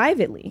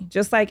privately,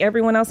 just like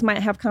everyone else might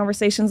have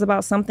conversations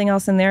about something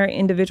else in their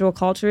individual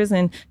cultures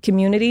and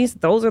communities.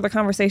 Those are the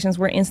conversations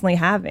we're instantly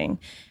having.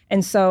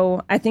 And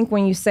so I think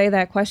when you say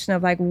that question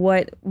of like,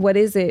 what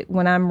is it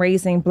when I'm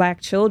raising Black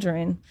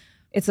children,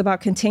 it's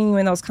about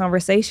continuing those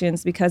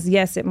conversations because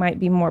yes, it might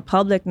be more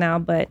public now,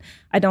 but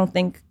I don't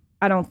think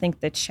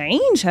the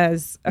change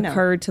has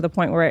occurred to the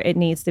point where it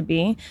needs to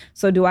be.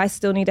 So do I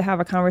still need to have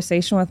a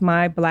conversation with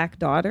my Black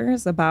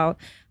daughters about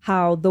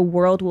how the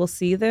world will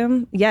see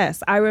them?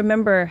 Yes. I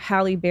remember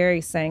Halle Berry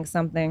saying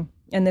something,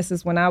 and this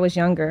is when I was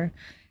younger.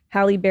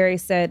 Halle Berry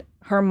said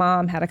her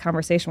mom had a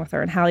conversation with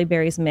her, and Halle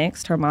Berry's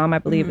mixed. Her mom, I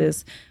believe,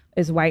 is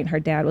white, and her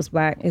dad is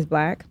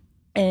black.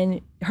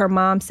 And her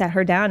mom sat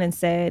her down and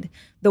said,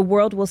 the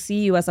world will see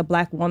you as a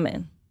Black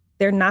woman.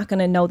 They're not going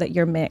to know that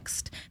you're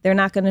mixed. They're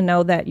not going to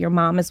know that your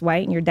mom is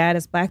white and your dad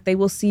is Black. They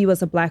will see you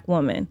as a Black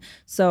woman.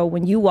 So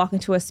when you walk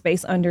into a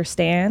space,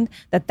 understand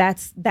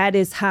that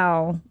is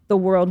how the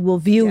world will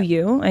view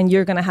you, and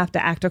you're going to have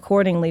to act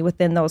accordingly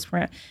within those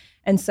parameters.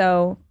 And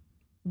so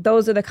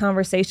those are the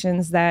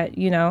conversations that,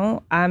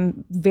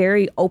 I'm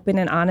very open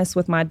and honest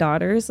with my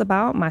daughters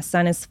about. My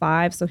son is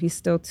 5, so he's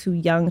still too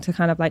young to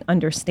kind of like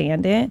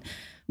understand it.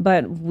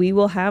 But we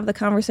will have the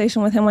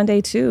conversation with him one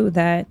day too,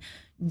 that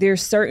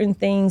there's certain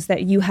things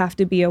that you have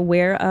to be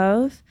aware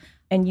of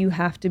and you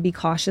have to be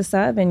cautious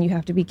of, and you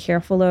have to be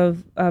careful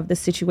of the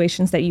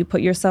situations that you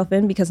put yourself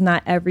in, because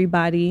not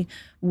everybody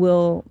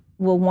will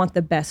want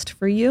the best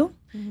for you.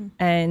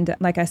 And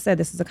like I said,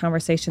 this is a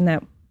conversation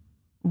that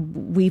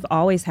we've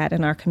always had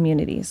in our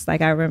communities.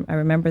 Like I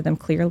remember them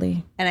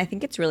clearly. And I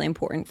think it's really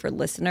important for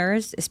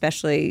listeners,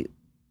 especially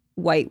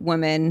white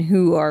women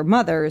who are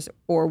mothers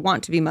or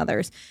want to be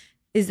mothers,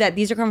 is that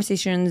these are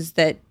conversations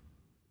that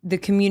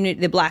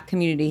the Black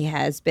community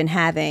has been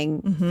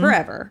having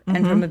forever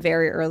and from a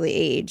very early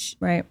age.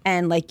 Right.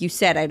 And like you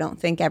said, I don't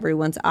think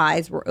everyone's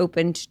eyes were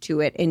opened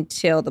to it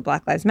until the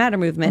Black Lives Matter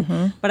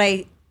movement. But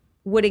I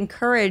would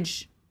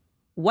encourage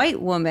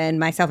white women,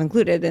 myself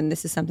included, and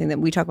this is something that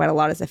we talk about a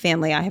lot as a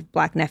family. I have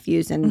Black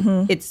nephews,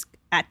 and it's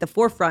at the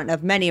forefront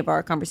of many of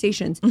our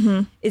conversations,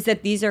 is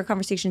that these are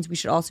conversations we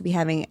should also be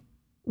having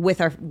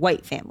with our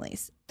white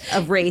families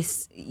of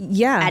race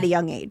at a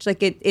young age.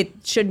 Like it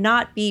should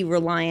not be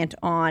reliant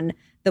on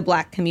the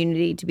Black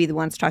community to be the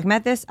ones talking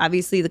about this.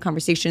 Obviously, the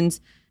conversations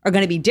are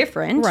going to be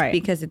different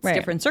because it's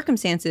different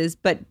circumstances,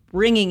 but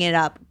bringing it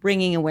up,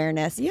 bringing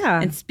awareness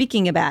and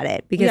speaking about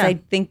it. Because I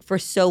think for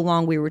so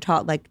long we were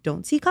taught, like,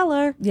 don't see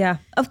color. Yeah,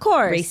 of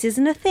course. Race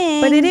isn't a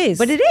thing. But it is.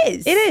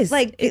 It is.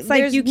 Like, it's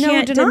like you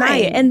can't deny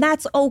it. And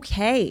that's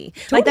okay.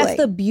 Totally. Like, that's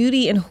the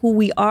beauty in who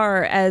we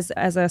are as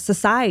a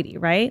society,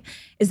 right?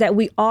 Is that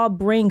we all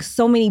bring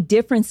so many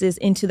differences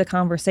into the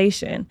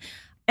conversation.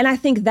 And I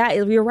think that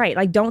you're right.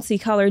 Like, don't see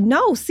color.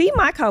 No, see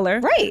my color.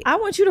 Right. I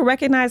want you to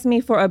recognize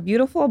me for a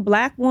beautiful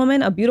Black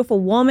woman, a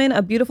beautiful woman,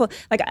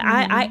 like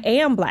I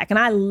am Black, and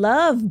I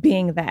love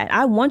being that.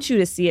 I want you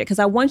to see it because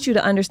I want you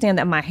to understand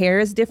that my hair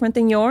is different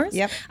than yours.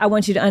 Yep. I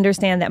want you to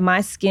understand that my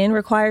skin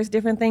requires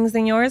different things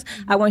than yours.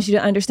 I want you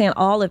to understand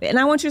all of it. And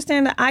I want you to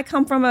understand that I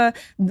come from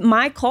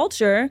my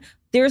culture.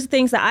 There's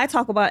things that I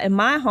talk about in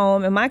my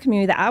home, in my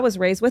community that I was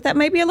raised with that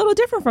may be a little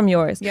different from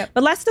yours. Yep.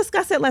 But let's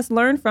discuss it. Let's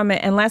learn from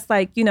it. And let's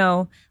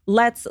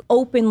let's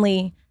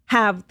openly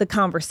have the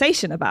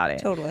conversation about it.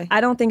 Totally. I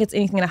don't think it's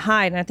anything to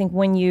hide. And I think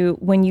when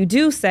you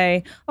do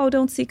say, "Oh,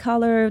 don't see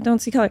color,"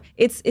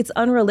 it's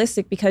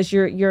unrealistic because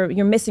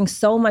you're missing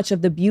so much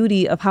of the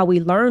beauty of how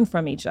we learn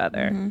from each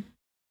other. Mm-hmm.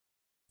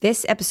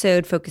 This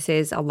episode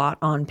focuses a lot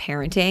on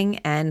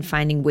parenting and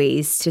finding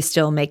ways to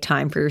still make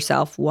time for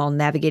yourself while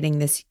navigating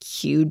this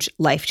huge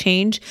life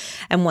change.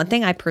 And one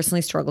thing I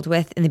personally struggled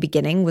with in the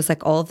beginning was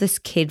like all of this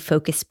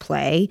kid-focused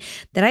play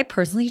that I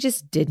personally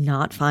just did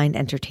not find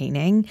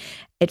entertaining.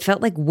 It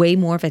felt like way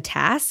more of a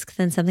task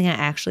than something I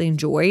actually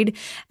enjoyed.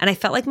 And I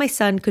felt like my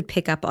son could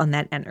pick up on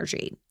that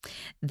energy.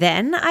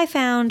 Then I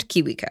found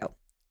KiwiCo.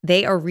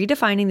 They are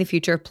redefining the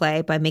future of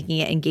play by making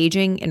it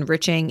engaging,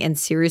 enriching, and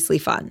seriously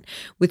fun.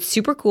 With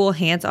super cool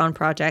hands-on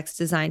projects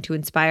designed to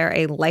inspire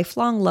a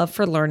lifelong love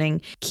for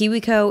learning,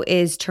 KiwiCo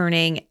is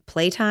turning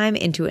playtime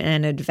into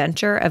an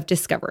adventure of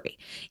discovery.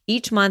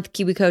 Each month,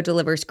 KiwiCo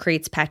delivers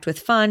crates packed with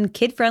fun,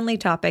 kid-friendly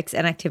topics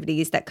and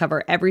activities that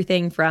cover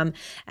everything from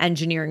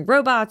engineering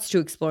robots to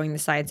exploring the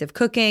science of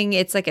cooking.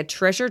 It's like a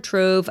treasure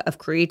trove of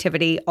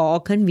creativity, all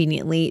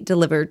conveniently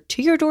delivered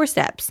to your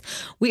doorsteps.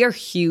 We are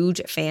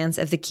huge fans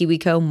of the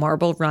KiwiCo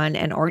marble run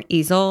and art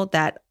easel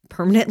that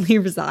permanently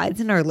resides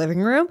in our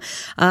living room.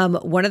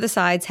 One of the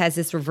sides has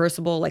this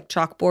reversible like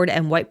chalkboard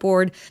and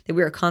whiteboard that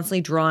we are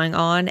constantly drawing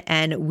on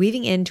and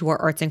weaving into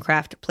our arts and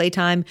craft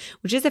playtime,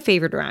 which is a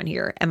favorite around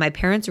here. And my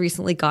parents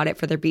recently got it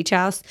for their beach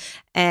house,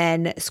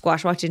 and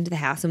Squash walked into the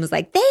house and was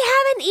like, "They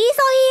have an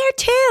easel here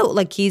too."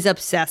 Like, he's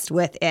obsessed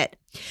with it.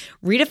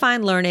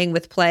 Redefine learning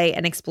with play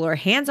and explore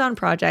hands-on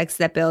projects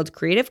that build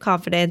creative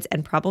confidence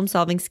and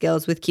problem-solving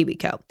skills with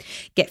KiwiCo.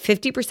 Get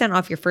 50%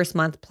 off your first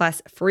month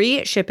plus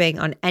free shipping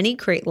on any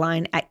crate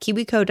line at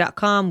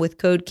kiwico.com with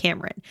code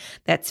Cameron.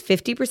 That's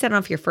 50%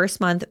 off your first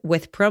month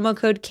with promo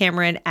code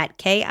Cameron at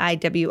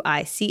kiwico.com.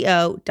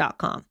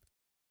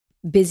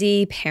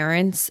 Busy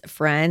parents,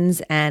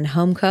 friends, and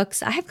home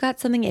cooks, I have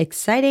got something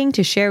exciting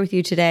to share with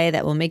you today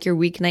that will make your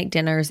weeknight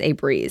dinners a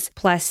breeze.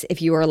 Plus,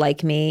 if you are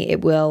like me,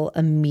 it will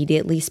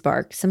immediately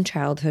spark some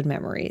childhood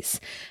memories.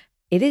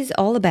 It is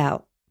all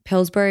about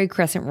Pillsbury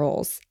crescent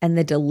rolls and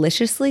the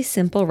deliciously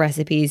simple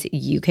recipes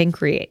you can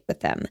create with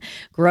them.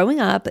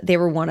 Growing up, they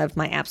were one of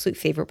my absolute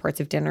favorite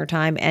parts of dinner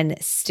time,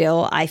 and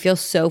still I feel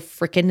so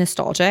freaking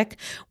nostalgic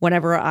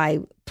whenever I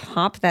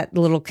pop that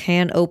little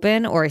can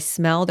open or I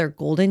smell their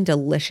golden,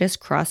 delicious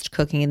crust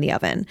cooking in the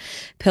oven.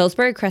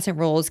 Pillsbury crescent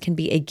rolls can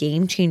be a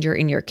game changer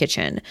in your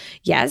kitchen.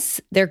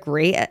 Yes, they're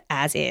great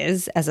as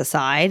is, as a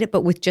side,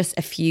 but with just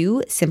a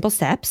few simple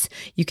steps,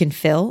 you can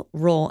fill,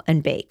 roll,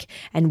 and bake,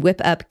 and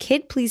whip up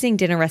kid-pleasing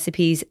dinner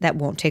recipes that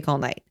won't take all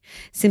night.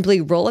 Simply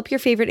roll up your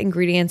favorite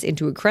ingredients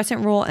into a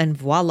crescent roll and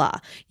voila,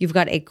 you've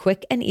got a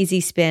quick and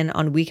easy spin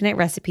on weeknight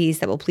recipes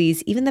that will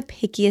please even the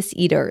pickiest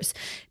eaters.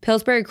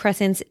 Pillsbury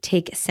crescents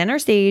take center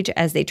stage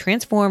as they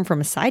transform from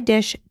a side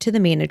dish to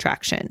the main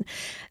attraction.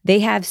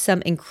 They have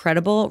some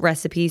incredible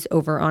recipes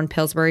over on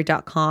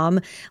Pillsbury.com,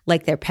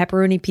 like their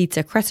pepperoni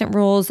pizza crescent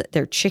rolls,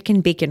 their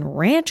chicken bacon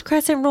ranch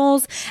crescent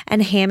rolls,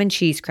 and ham and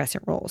cheese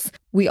crescent rolls.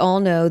 We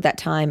all know that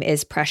time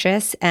is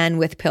precious, and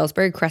with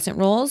Pillsbury crescent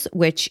rolls,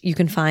 which you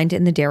can find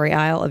in the dairy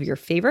aisle of your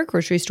favorite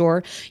grocery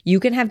store, you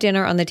can have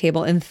dinner on the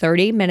table in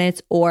 30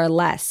 minutes or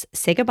less.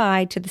 Say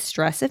goodbye to the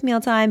stress of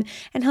mealtime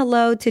and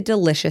hello to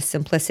delicious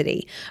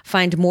simplicity.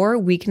 Find more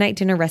weeknight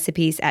dinner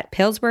recipes at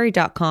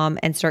Pillsbury.com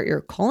and start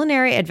your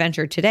culinary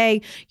adventure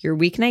today. Your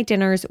weeknight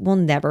dinners will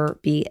never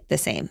be the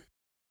same.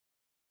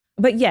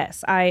 But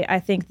yes, I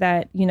think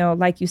that,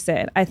 like you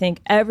said, I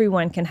think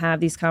everyone can have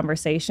these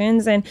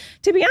conversations. And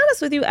to be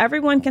honest with you,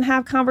 everyone can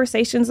have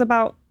conversations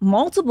about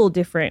multiple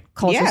different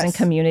cultures and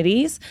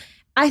communities.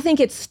 I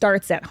think it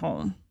starts at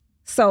home.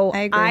 So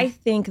I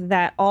think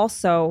that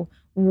also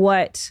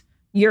what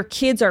your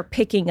kids are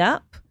picking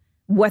up,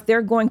 what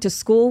they're going to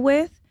school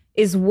with,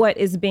 is what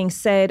is being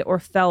said or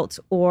felt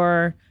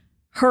or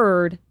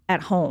heard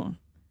at home.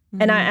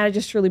 And I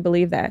just truly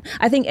believe that.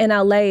 I think in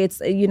LA, it's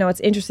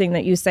interesting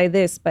that you say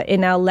this, but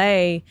in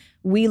LA,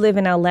 we live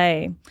in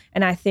LA.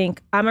 And I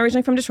think I'm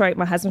originally from Detroit.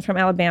 My husband's from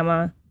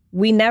Alabama.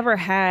 We never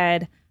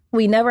had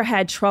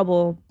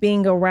trouble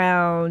being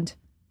around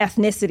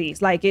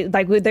ethnicities. Like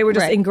they were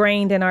just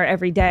ingrained in our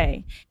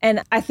everyday.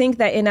 And I think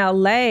that in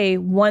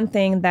LA, one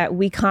thing that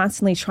we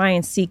constantly try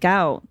and seek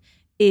out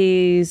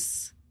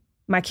is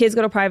my kids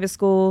go to private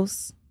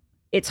schools.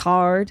 It's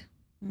hard.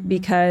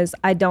 Because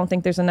I don't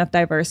think there's enough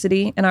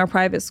diversity in our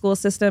private school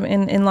system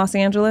in Los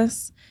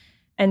Angeles.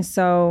 And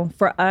so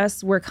for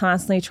us, we're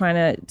constantly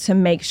trying to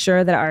make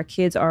sure that our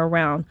kids are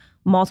around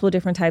multiple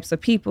different types of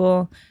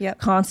people,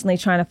 constantly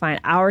trying to find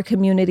our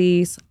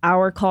communities,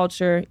 our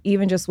culture,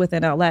 even just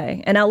within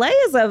LA. And LA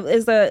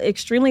is a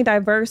extremely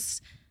diverse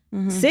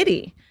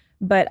city.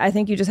 But I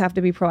think you just have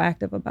to be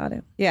proactive about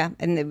it. Yeah.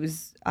 And it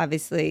was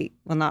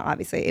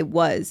it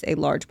was a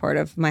large part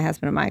of my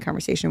husband and my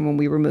conversation when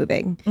we were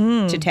moving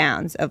to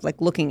towns of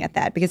like looking at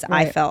that, because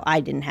I felt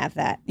I didn't have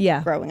that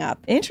growing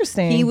up.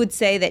 Interesting. He would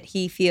say that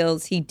he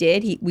feels he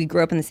did. We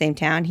grew up in the same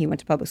town. He went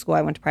to public school.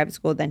 I went to private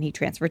school. Then he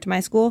transferred to my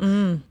school.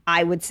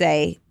 I would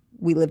say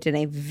we lived in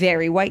a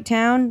very white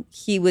town.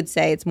 He would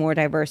say it's more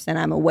diverse than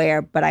I'm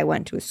aware, but I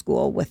went to a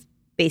school with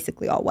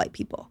basically all white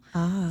people.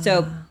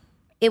 So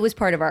it was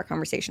part of our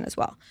conversation as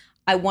well.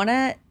 I want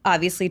to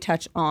obviously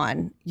touch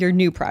on your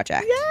new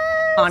project,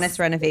 Honest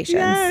Renovations.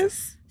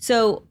 Yes.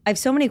 So I have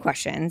so many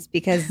questions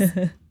because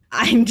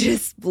I'm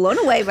just blown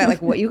away by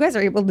like what you guys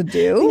are able to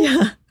do.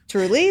 Yeah.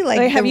 Truly.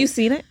 Like have you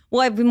seen it?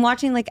 Well, I've been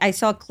watching, like I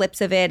saw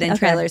clips of it and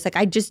trailers. Like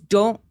I just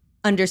don't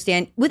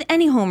understand with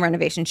any home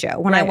renovation show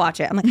when I watch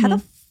it. I'm like, how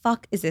the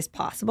fuck is this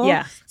possible?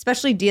 Yeah.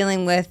 Especially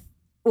dealing with,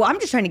 well, I'm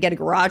just trying to get a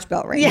garage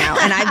built right now.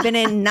 And I've been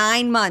in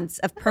 9 months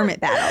of permit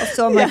battles.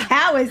 So I'm like,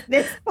 how is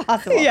this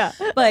possible? Yeah.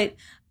 But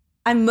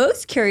I'm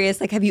most curious,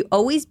 like, have you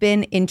always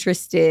been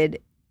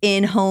interested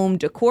in home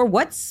decor?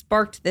 What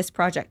sparked this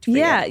project for you?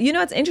 Yeah, you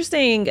know, it's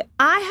interesting.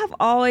 I have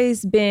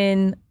always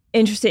been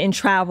interested in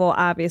travel,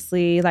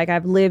 obviously. Like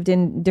I've lived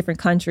in different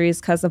countries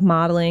because of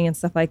modeling and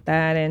stuff like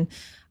that. And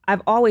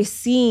I've always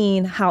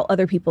seen how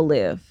other people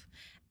live.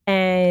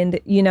 And,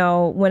 you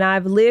know, when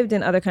I've lived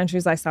in other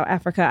countries like South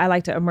Africa, I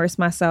like to immerse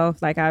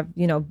myself. Like I've,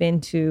 you know, been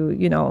to,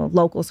 you know,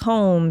 locals'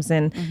 homes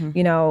and,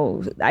 you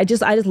know, I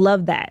just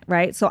love that.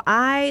 Right. So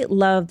I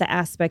love the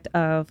aspect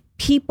of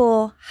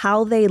people,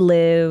 how they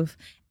live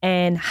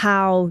and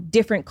how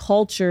different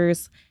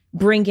cultures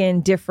bring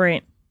in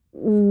different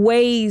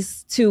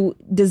ways to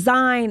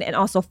design and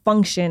also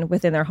function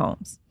within their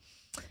homes.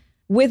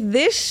 With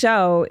this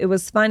show, it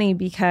was funny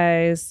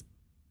because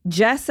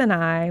Jess and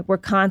I were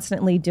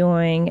constantly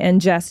doing,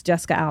 and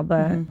Jessica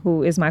Alba,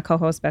 who is my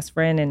co-host, best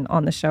friend, and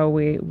on the show,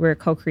 we're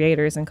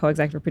co-creators and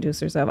co-executive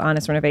producers of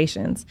Honest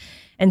Renovations.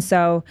 And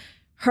so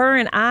her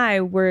and I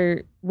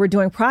were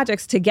doing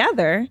projects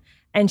together,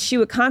 and she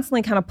would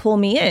constantly kind of pull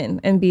me in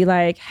and be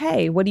like,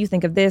 hey, what do you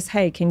think of this?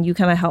 Hey, can you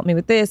kind of help me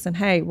with this? And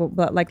hey, well,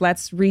 but like,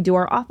 let's redo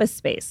our office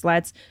space.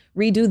 Let's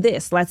redo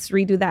this. Let's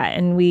redo that.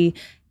 And we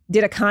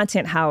did a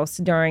content house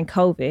during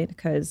COVID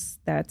because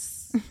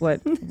that's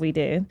what we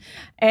did.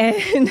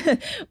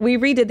 And we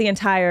redid the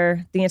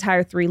entire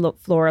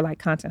 3-floor like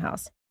content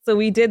house. So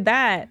we did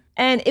that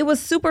and it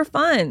was super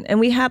fun. And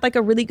we had like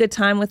a really good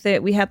time with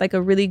it. We had like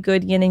a really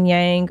good yin and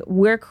yang.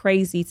 We're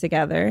crazy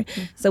together.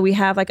 So we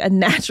have like a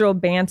natural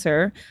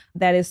banter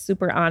that is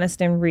super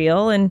honest and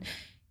real. And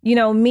you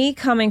know, me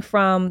coming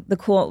from the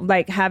cool,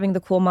 like having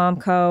the Cool Mom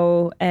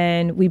Co.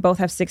 and we both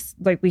have 6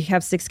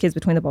 kids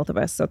between the both of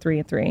us. So 3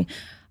 and 3.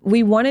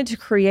 We wanted to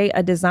create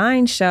a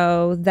design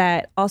show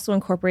that also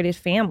incorporated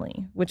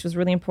family, which was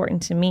really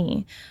important to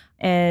me.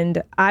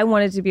 And I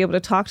wanted to be able to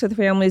talk to the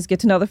families,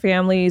 get to know the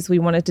families. We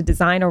wanted to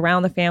design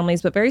around the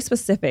families, but very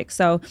specific.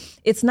 So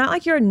it's not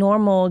like your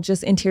normal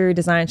just interior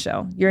design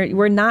show.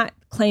 We're not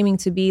claiming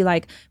to be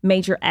like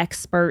major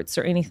experts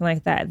or anything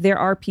like that. There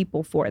are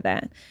people for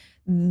that.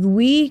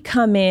 We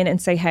come in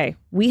and say, hey,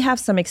 we have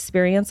some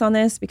experience on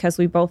this because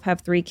we both have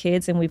 3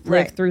 kids and we've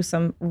lived through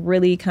some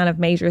really kind of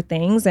major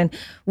things. And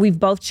we've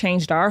both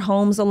changed our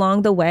homes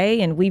along the way.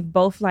 And we've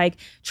both like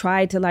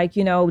tried to like,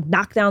 you know,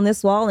 knock down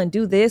this wall and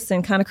do this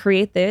and kind of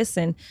create this.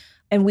 And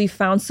we've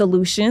found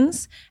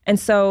solutions. And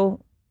so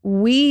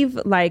we've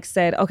like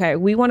said, okay,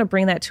 we want to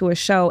bring that to a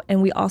show.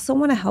 And we also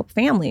want to help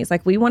families.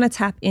 Like we want to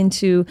tap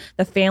into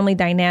the family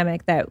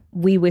dynamic that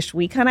we wish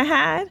we kind of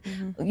had,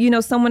 you know,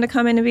 someone to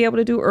come in and be able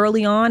to do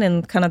early on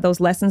and kind of those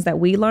lessons that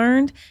we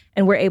learned.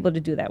 And we're able to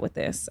do that with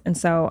this. And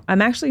so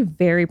I'm actually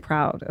very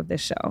proud of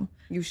this show.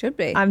 You should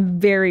be.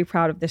 I'm very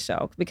proud of this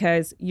show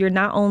because you're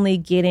not only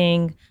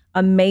getting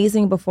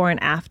amazing before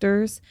and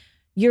afters,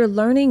 you're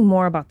learning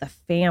more about the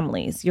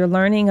families. You're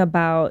learning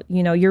about,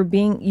 you know,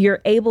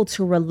 you're able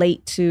to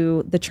relate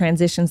to the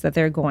transitions that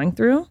they're going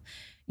through.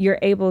 You're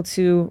able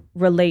to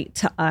relate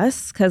to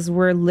us because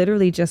we're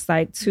literally just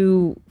like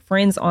 2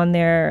 friends on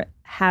there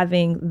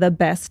having the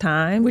best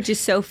time. Which is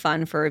so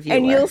fun for a viewer.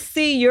 And you'll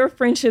see your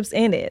friendships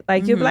in it.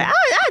 Like you'll be like,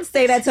 I'd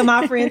say that to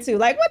my friend too.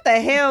 Like, what the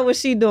hell was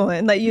she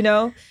doing? Like, you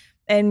know?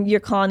 And you're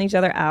calling each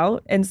other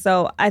out. And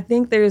so I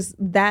think there's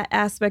that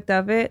aspect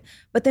of it.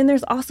 But then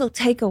there's also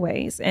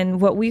takeaways.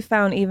 And what we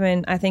found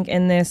even, I think,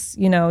 in this,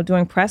 you know,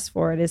 doing press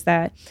for it is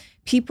that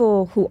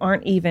people who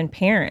aren't even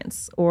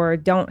parents or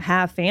don't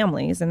have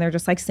families and they're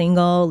just like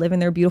single, living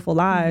their beautiful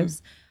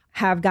lives,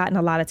 have gotten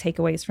a lot of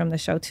takeaways from the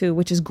show too,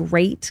 which is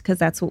great because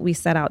that's what we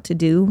set out to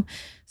do.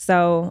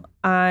 So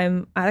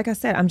like I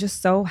said, I'm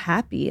just so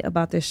happy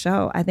about this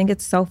show. I think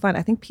it's so fun.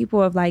 I think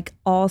people of like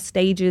all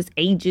stages,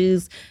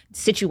 ages,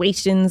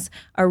 situations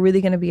are really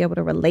going to be able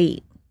to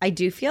relate. I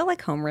do feel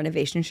like home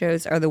renovation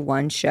shows are the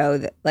one show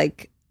that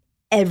like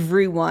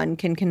everyone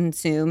can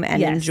consume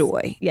and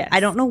enjoy. Yes. I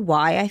don't know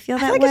why I feel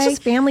that I feel like way. It's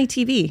just family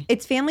TV.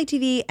 It's family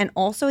TV. And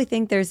also I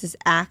think there's this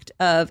act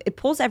of, it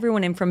pulls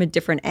everyone in from a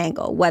different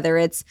angle, whether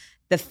it's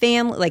the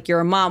family, like you're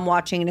a mom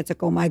watching and it's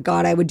like, oh my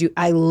God,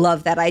 I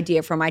love that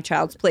idea for my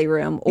child's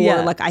playroom.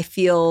 Or like, I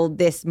feel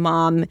this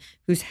mom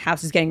whose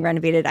house is getting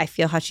renovated, I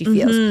feel how she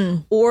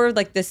feels. Or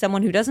like there's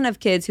someone who doesn't have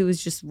kids who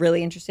is just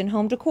really interested in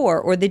home decor,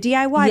 or the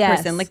DIY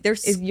person. Like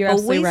there's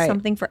always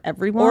something for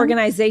everyone.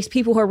 Organization,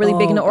 people who are really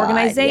big into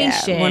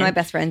organization. Yeah. One of my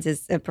best friends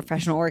is a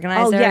professional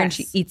organizer and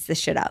she eats this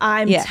shit up.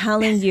 I'm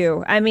telling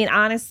you. I mean,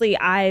 honestly,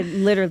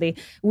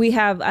 we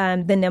have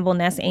the Nimble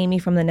Nest. Amy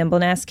from the Nimble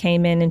Nest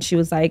came in and she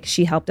was like,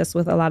 she helped us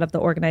with a lot of the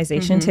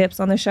organization tips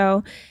on the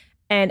show.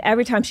 And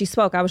every time she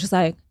spoke, I was just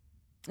like,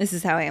 this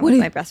is how I am with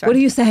my best friend. What are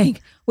you saying?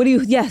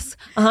 Yes.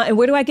 And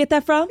where do I get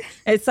that from?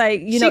 It's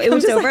like, you know, it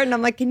was over and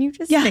I'm like, can you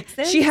just fix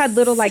this? She had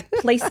little like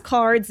place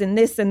cards and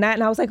this and that.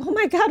 And I was like, oh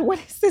my God, what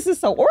is this? Is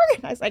so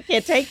organized. I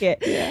can't take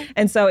it. Yeah.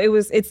 And so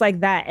it's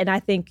like that. And I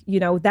think, you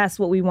know, that's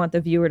what we want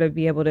the viewer to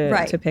be able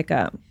to pick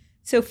up.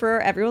 So for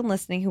everyone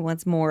listening who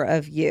wants more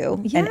of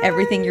you and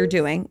everything you're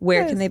doing,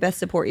 where can they best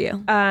support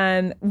you?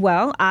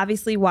 Well,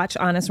 obviously watch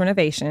Honest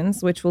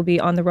Renovations, which will be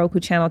on the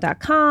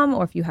RokuChannel.com,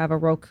 or if you have a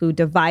Roku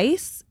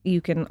device,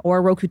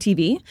 or Roku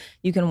TV,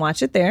 you can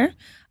watch it there.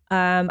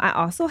 I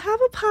also have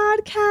a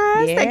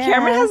podcast that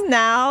Cameron has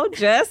now,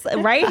 just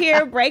right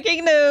here,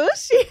 breaking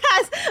news. She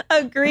has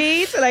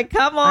agreed to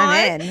come on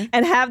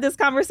and have this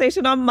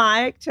conversation on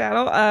my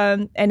channel.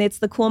 And it's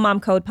the Cool Mom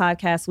Code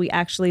podcast. We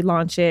actually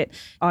launch it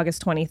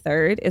August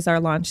 23rd is our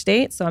launch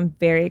date. So I'm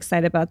very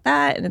excited about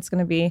that. And it's going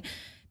to be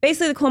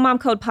basically, the Cool Mom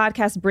Code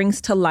podcast brings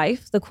to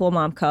life the Cool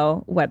Mom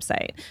Co.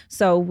 website.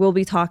 So we'll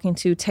be talking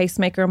to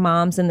tastemaker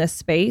moms in this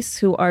space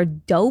who are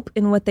dope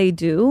in what they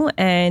do.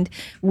 And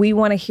we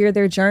want to hear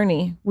their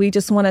journey. We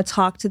just want to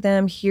talk to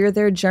them, hear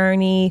their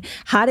journey.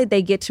 How did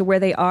they get to where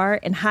they are?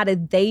 And how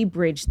did they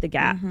bridge the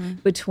gap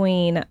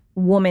between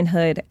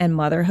womanhood and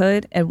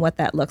motherhood and what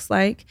that looks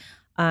like?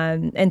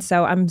 And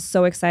so I'm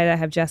so excited. I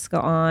have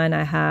Jessica on.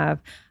 I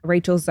have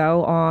Rachel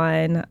Zoe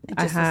on.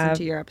 I just listened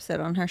to your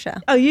episode on her show.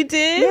 Oh, you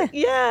did?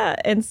 Yeah.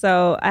 And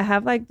so I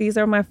have these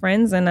are my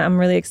friends and I'm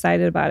really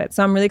excited about it.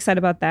 So I'm really excited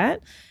about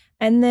that.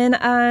 And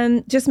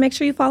then just make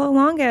sure you follow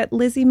along at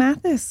Lizzy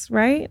Mathis,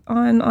 right?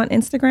 On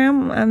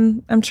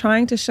Instagram. I'm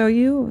trying to show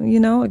you,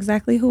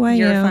 exactly who I am.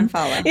 You're a fun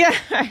follow. Yeah.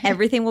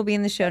 Everything will be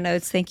in the show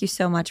notes. Thank you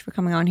so much for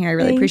coming on here. I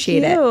really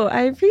appreciate it.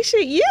 I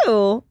appreciate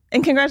you.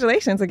 And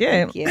congratulations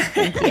again. Thank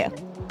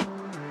you.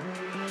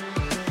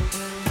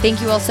 Thank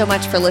you all so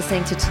much for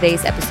listening to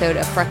today's episode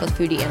of Freckled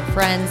Foodie and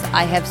Friends.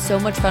 I have so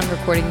much fun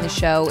recording the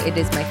show. It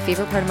is my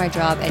favorite part of my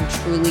job and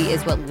truly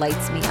is what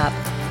lights me up.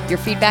 Your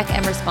feedback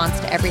and response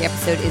to every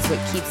episode is what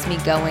keeps me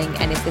going.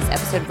 And if this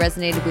episode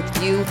resonated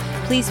with you,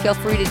 please feel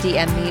free to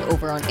DM me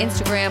over on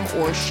Instagram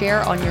or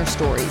share on your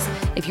stories.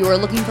 If you are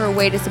looking for a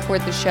way to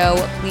support the show,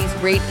 please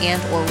rate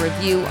and or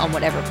review on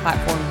whatever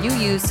platform you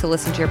use to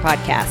listen to your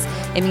podcast.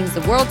 It means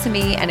the world to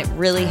me and it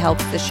really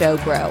helps the show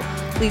grow.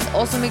 Please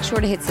also make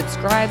sure to hit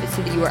subscribe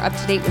so that you are up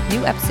to date with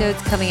new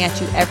episodes coming at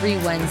you every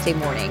Wednesday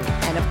morning.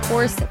 And of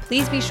course,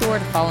 please be sure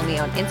to follow me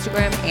on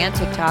Instagram and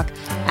TikTok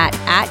at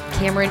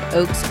Cameron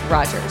Oakes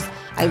Rogers.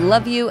 I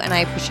love you and I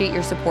appreciate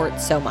your support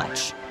so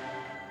much.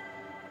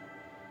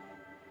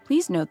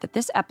 Please note that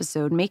this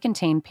episode may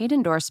contain paid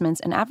endorsements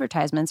and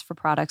advertisements for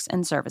products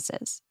and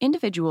services.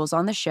 Individuals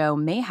on the show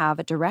may have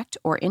a direct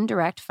or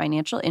indirect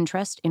financial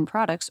interest in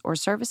products or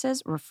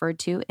services referred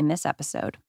to in this episode.